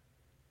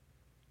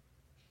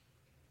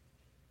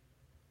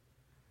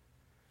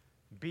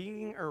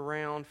 Being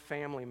around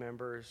family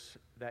members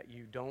that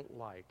you don't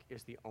like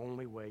is the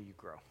only way you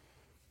grow.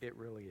 It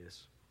really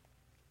is.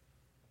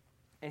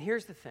 And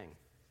here's the thing.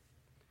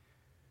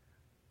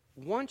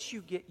 Once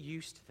you get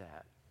used to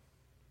that,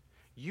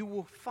 you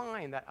will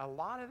find that a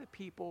lot of the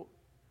people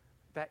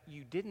that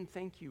you didn't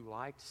think you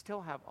liked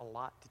still have a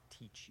lot to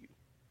teach you.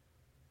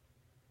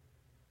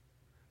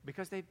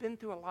 Because they've been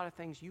through a lot of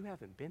things you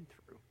haven't been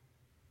through,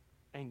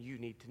 and you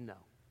need to know.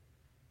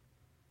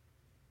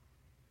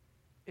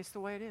 It's the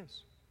way it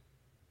is.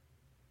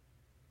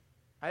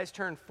 I just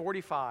turned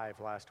 45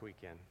 last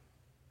weekend.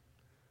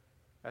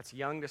 That's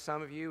young to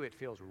some of you. It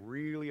feels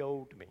really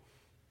old to me.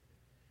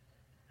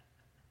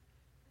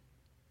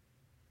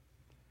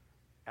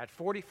 At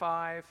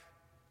 45,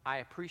 I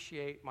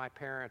appreciate my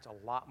parents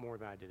a lot more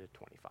than I did at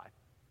 25.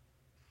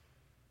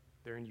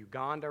 They're in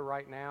Uganda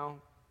right now.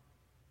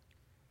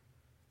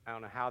 I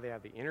don't know how they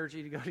have the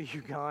energy to go to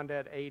Uganda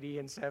at 80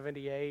 and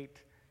 78.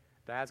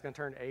 Dad's going to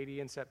turn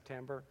 80 in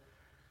September.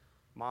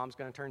 Mom's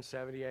going to turn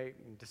 78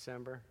 in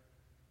December.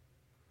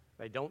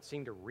 They don't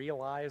seem to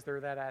realize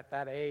they're at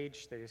that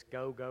age. They just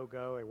go, go,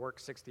 go. They work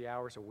 60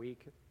 hours a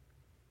week.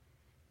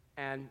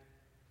 And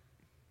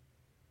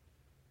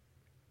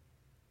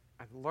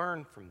I've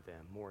learned from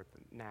them more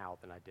now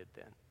than I did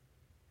then,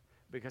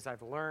 because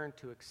I've learned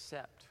to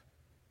accept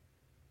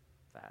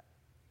that.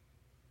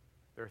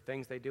 There are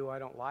things they do I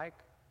don't like.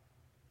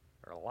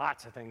 There are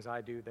lots of things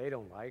I do they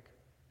don't like.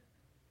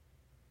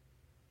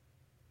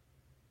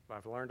 But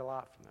I've learned a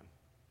lot from them.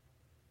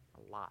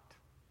 A lot.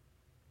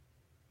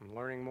 I'm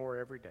learning more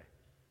every day.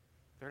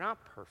 They're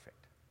not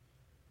perfect.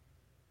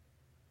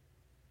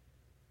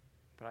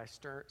 But I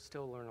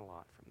still learn a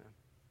lot from them.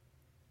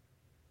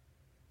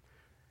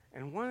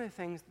 And one of the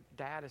things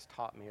Dad has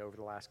taught me over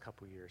the last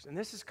couple of years, and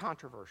this is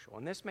controversial,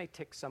 and this may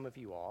tick some of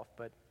you off,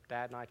 but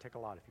Dad and I tick a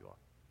lot of you off.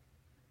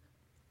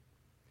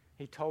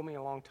 He told me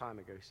a long time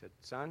ago, he said,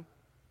 son,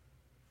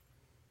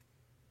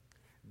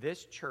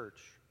 this church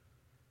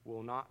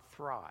will not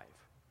thrive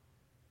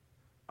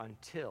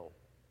until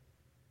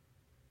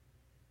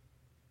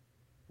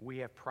we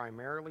have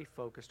primarily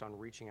focused on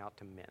reaching out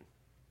to men.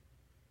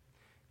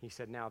 He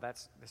said, now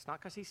that's not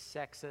because he's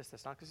sexist,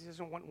 that's not because he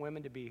doesn't want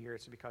women to be here,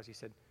 it's because he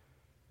said,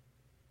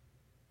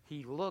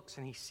 he looks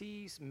and he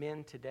sees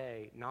men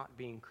today not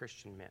being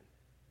Christian men.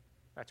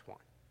 That's one.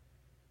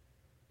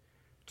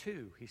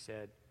 Two, he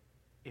said,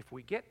 if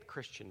we get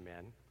Christian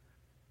men,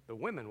 the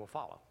women will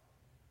follow.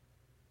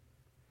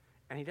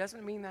 And he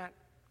doesn't mean that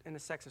in a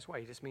sexist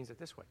way. He just means it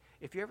this way.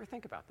 If you ever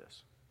think about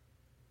this,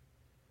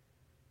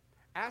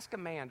 ask a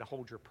man to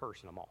hold your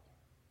purse in a mall.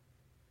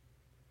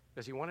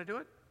 Does he want to do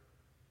it?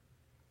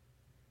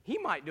 He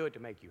might do it to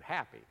make you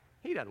happy.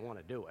 He doesn't want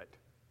to do it.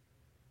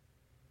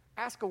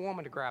 Ask a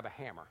woman to grab a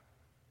hammer.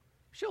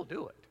 She'll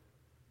do it.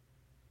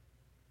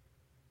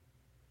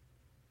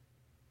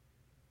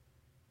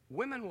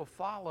 Women will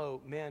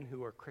follow men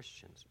who are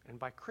Christians. And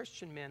by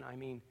Christian men, I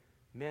mean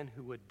men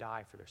who would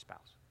die for their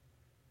spouse.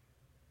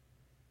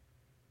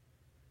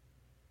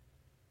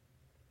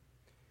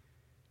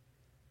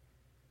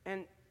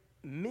 And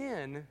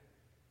men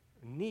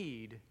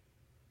need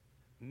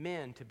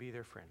men to be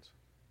their friends.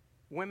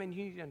 Women,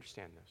 you need to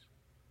understand this.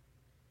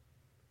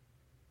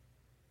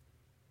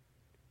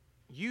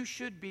 You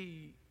should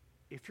be,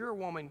 if you're a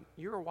woman,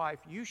 you're a wife,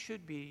 you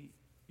should be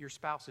your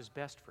spouse's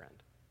best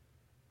friend.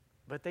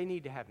 But they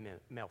need to have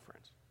male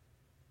friends.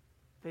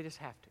 They just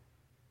have to.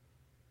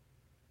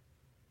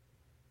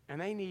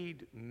 And they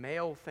need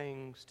male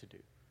things to do.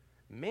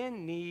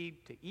 Men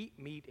need to eat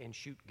meat and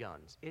shoot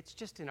guns. It's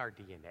just in our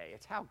DNA.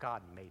 It's how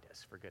God made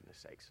us, for goodness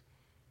sakes.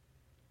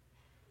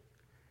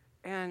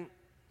 And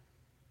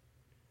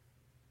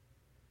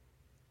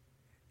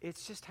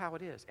it's just how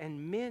it is.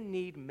 And men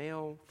need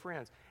male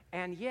friends.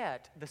 And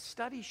yet, the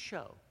studies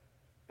show,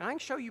 and I can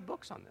show you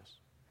books on this,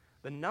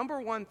 the number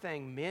one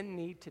thing men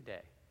need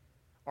today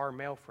are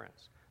male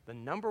friends. The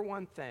number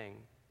one thing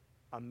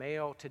a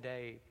male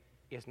today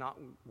is not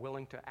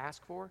willing to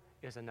ask for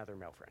is another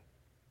male friend.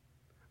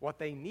 What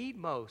they need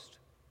most,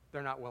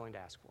 they're not willing to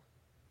ask for.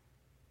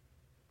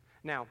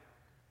 Now,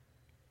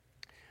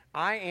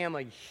 I am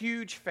a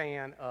huge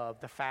fan of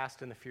the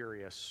Fast and the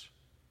Furious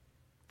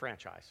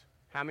franchise.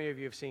 How many of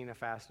you have seen a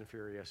Fast and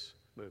Furious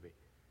movie?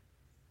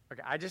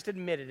 Okay, I just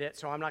admitted it,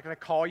 so I'm not going to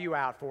call you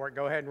out for it.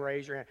 Go ahead and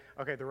raise your hand.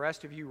 Okay, the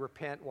rest of you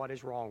repent. What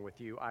is wrong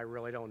with you? I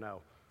really don't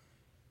know.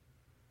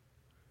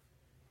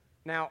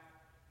 Now,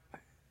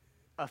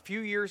 a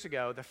few years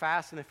ago, the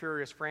Fast and the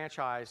Furious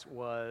franchise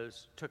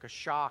took a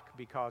shock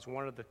because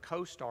one of the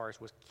co-stars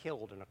was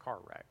killed in a car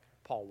wreck.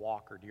 Paul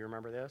Walker. Do you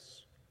remember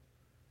this?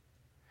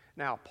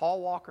 Now,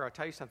 Paul Walker, I'll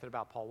tell you something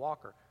about Paul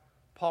Walker.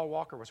 Paul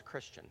Walker was a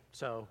Christian,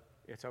 so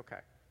it's okay.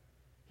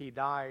 He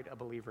died a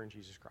believer in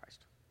Jesus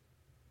Christ.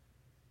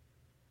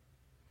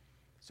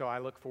 So I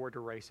look forward to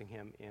racing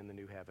him in the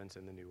new heavens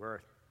and the new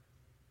earth.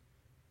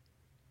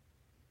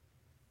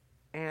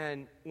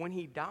 And when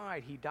he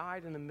died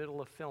in the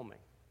middle of filming.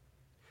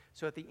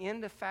 So at the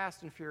end of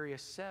Fast and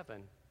Furious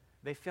 7,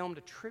 they filmed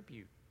a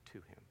tribute to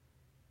him.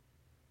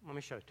 Let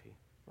me show it to you.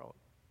 Roll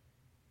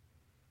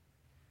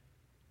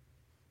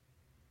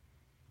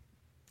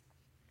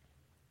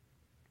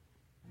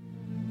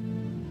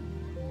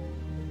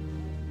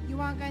it. You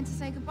aren't going to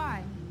say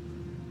goodbye?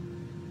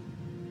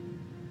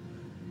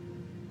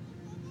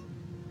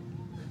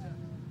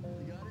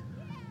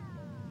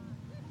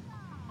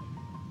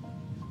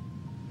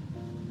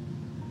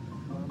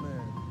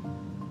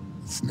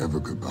 It's never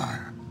goodbye.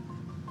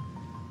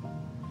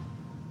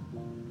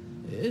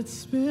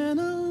 It's been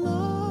a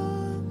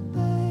long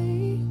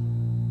day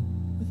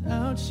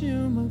without you,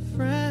 my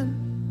friend.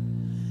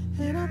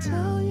 And I'll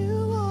tell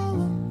you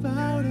all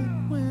about it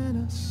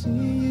when I see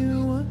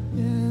you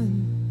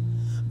again.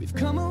 We've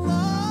come a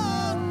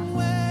long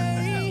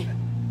way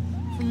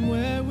from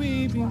where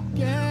we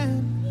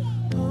began.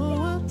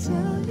 Oh, I'll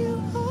tell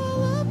you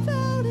all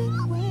about it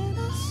when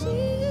I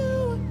see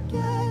you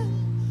again.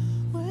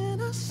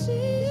 When I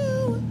see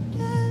you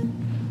again.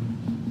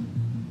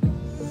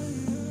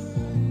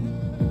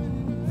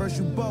 First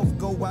you both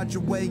go out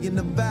your way and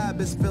the vibe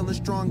is feeling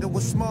strong. And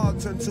what's small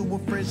turn to a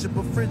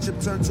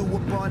friendship turn to a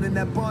bond. And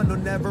that bond will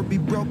never be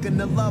broken,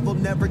 the love will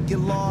never get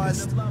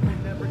lost.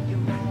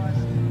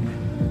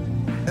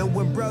 And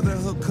when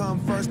brotherhood come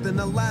first, then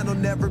the line will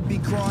never be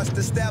crossed.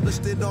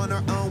 Established it on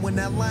our own when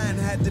that line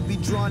had to be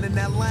drawn. And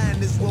that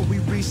line is what we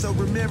reach, so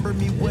remember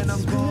me when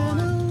I'm gone.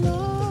 It's been a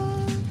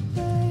long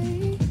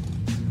day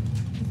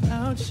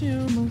without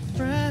you, my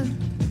friend.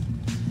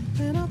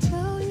 And I'll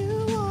tell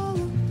you all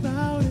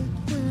about it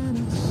when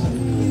I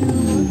see you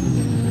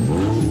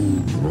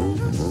again.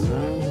 When I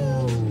see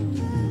you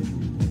again.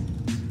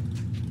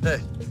 Hey,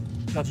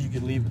 thought you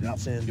could leave without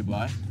saying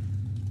goodbye.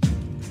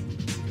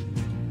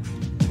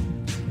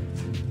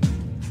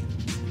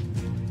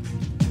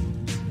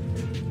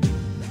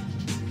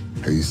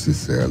 I used to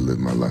say I lived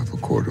my life a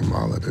quarter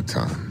mile at a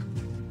time.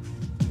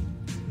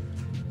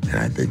 And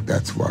I think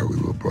that's why we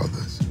were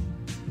brothers.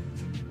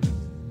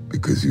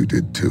 Because you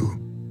did too.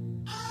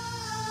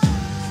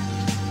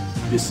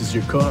 This is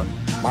your car.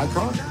 My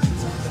car?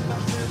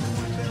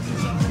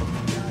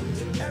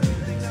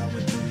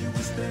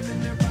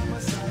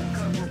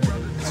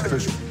 It's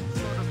official.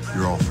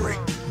 You're all free.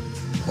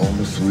 Home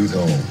is sweet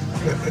home.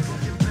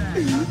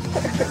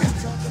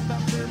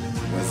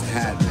 What's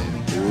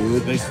happening,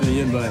 dude? Thanks for the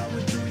invite.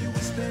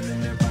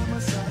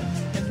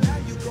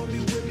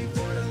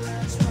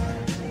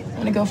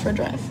 I'm gonna go for a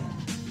drive.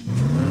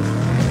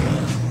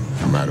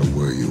 No matter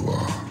where you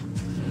are,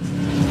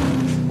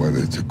 whether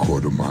it's a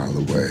quarter mile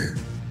away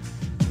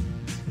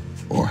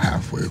or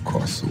halfway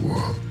across the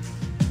world.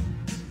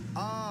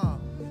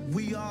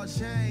 We all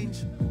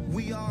change,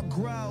 we all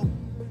grow,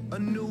 a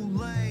new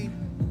lane.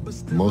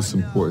 The most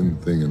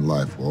important thing in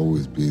life will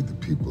always be the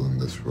people in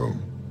this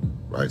room,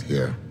 right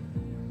here,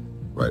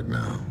 right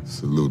now.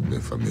 Salute me,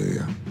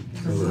 familia.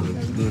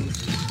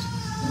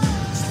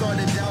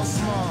 Started out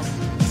small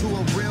to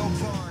a real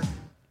bond.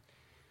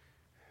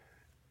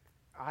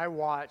 I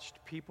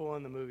watched people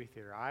in the movie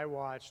theater. I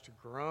watched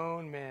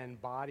grown men,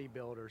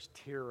 bodybuilders,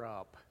 tear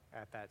up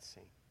at that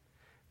scene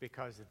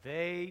because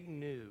they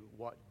knew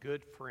what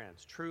good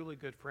friends, truly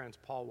good friends,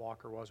 Paul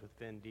Walker was with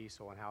Vin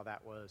Diesel and how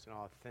that was an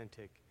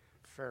authentic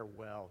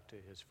farewell to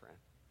his friend.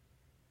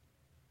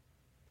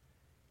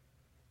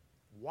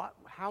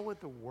 How would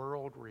the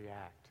world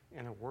react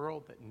in a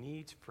world that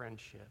needs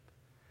friendship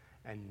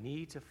and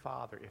needs a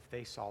father if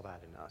they saw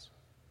that in us?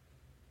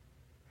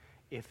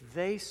 If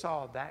they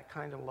saw that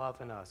kind of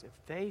love in us, if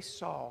they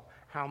saw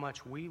how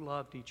much we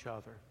loved each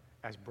other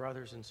as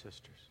brothers and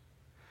sisters,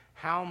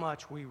 how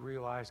much we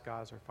realized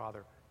God's our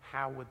Father,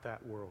 how would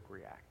that world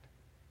react?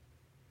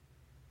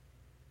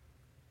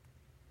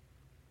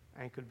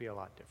 And it could be a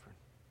lot different.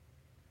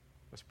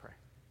 Let's pray.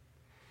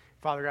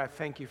 Father God,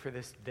 thank you for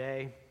this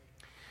day.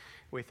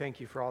 We thank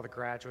you for all the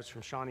graduates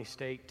from Shawnee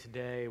State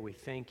today. We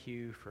thank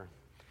you for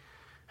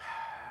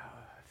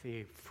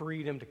the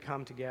freedom to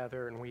come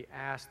together, and we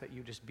ask that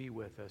you just be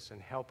with us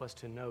and help us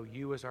to know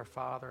you as our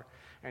Father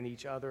and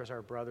each other as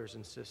our brothers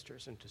and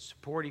sisters, and to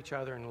support each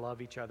other and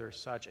love each other as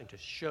such, and to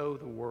show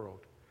the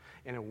world,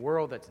 in a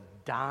world that's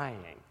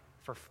dying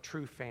for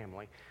true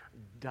family,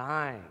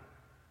 dying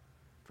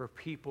for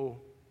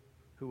people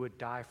who would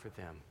die for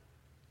them,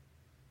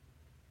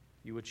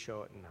 you would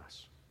show it in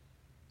us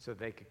so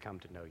they could come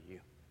to know you.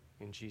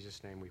 In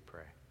Jesus' name we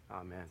pray.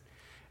 Amen.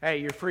 Hey,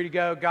 you're free to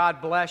go.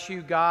 God bless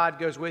you. God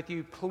goes with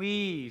you.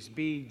 Please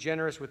be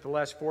generous with the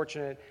less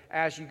fortunate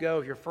as you go.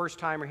 If you're a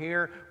first-timer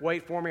here,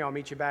 wait for me. I'll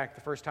meet you back at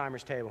the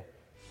first-timers table.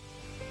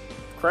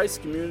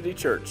 Christ Community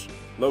Church,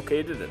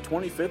 located at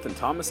 25th and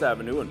Thomas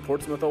Avenue in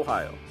Portsmouth,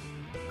 Ohio.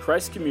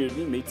 Christ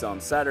Community meets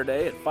on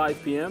Saturday at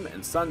 5 p.m.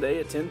 and Sunday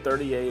at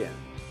 10:30 a.m.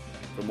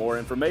 For more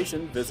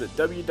information, visit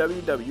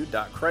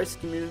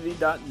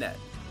www.christcommunity.net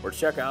or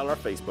check out our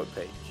Facebook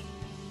page.